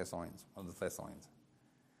 Thessalonians, 2 Thessalonians, of the Thessalonians.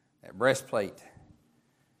 That breastplate,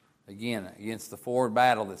 again, against the forward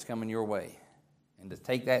battle that's coming your way. And to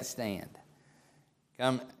take that stand.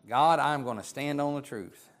 God, I'm going to stand on the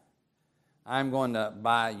truth. I'm going to,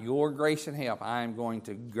 by your grace and help, I'm going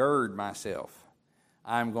to gird myself.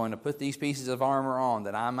 I'm going to put these pieces of armor on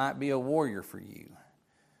that I might be a warrior for you.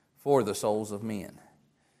 For the souls of men.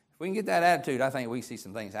 If we can get that attitude, I think we see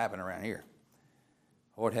some things happen around here.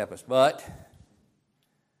 Lord help us. But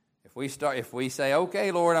if we say,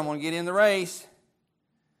 okay, Lord, I'm going to get in the race.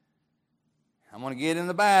 I'm going to get in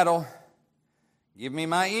the battle. Give me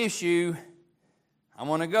my issue. I'm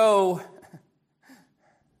going to go.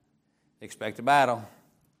 Expect a battle.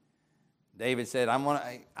 David said,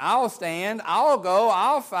 I'll stand, I'll go,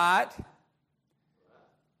 I'll fight.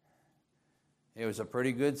 It was a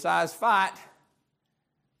pretty good-sized fight,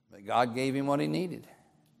 but God gave him what he needed.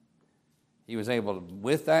 He was able,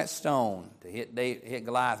 with that stone, to hit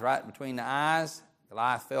Goliath right between the eyes.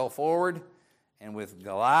 Goliath fell forward, and with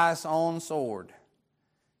Goliath's own sword,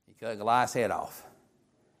 he cut Goliath's head off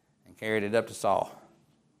and carried it up to Saul.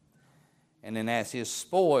 And then as his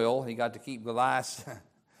spoil, he got to keep Goliath's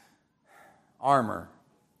armor.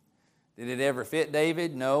 Did it ever fit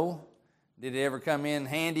David? No. Did it ever come in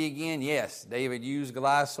handy again? Yes. David used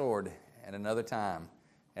Goliath's sword at another time,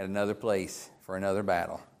 at another place, for another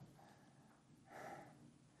battle.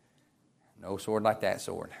 No sword like that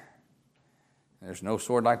sword. And there's no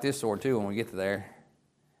sword like this sword, too, when we get to there.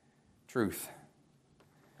 Truth.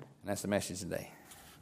 And that's the message today.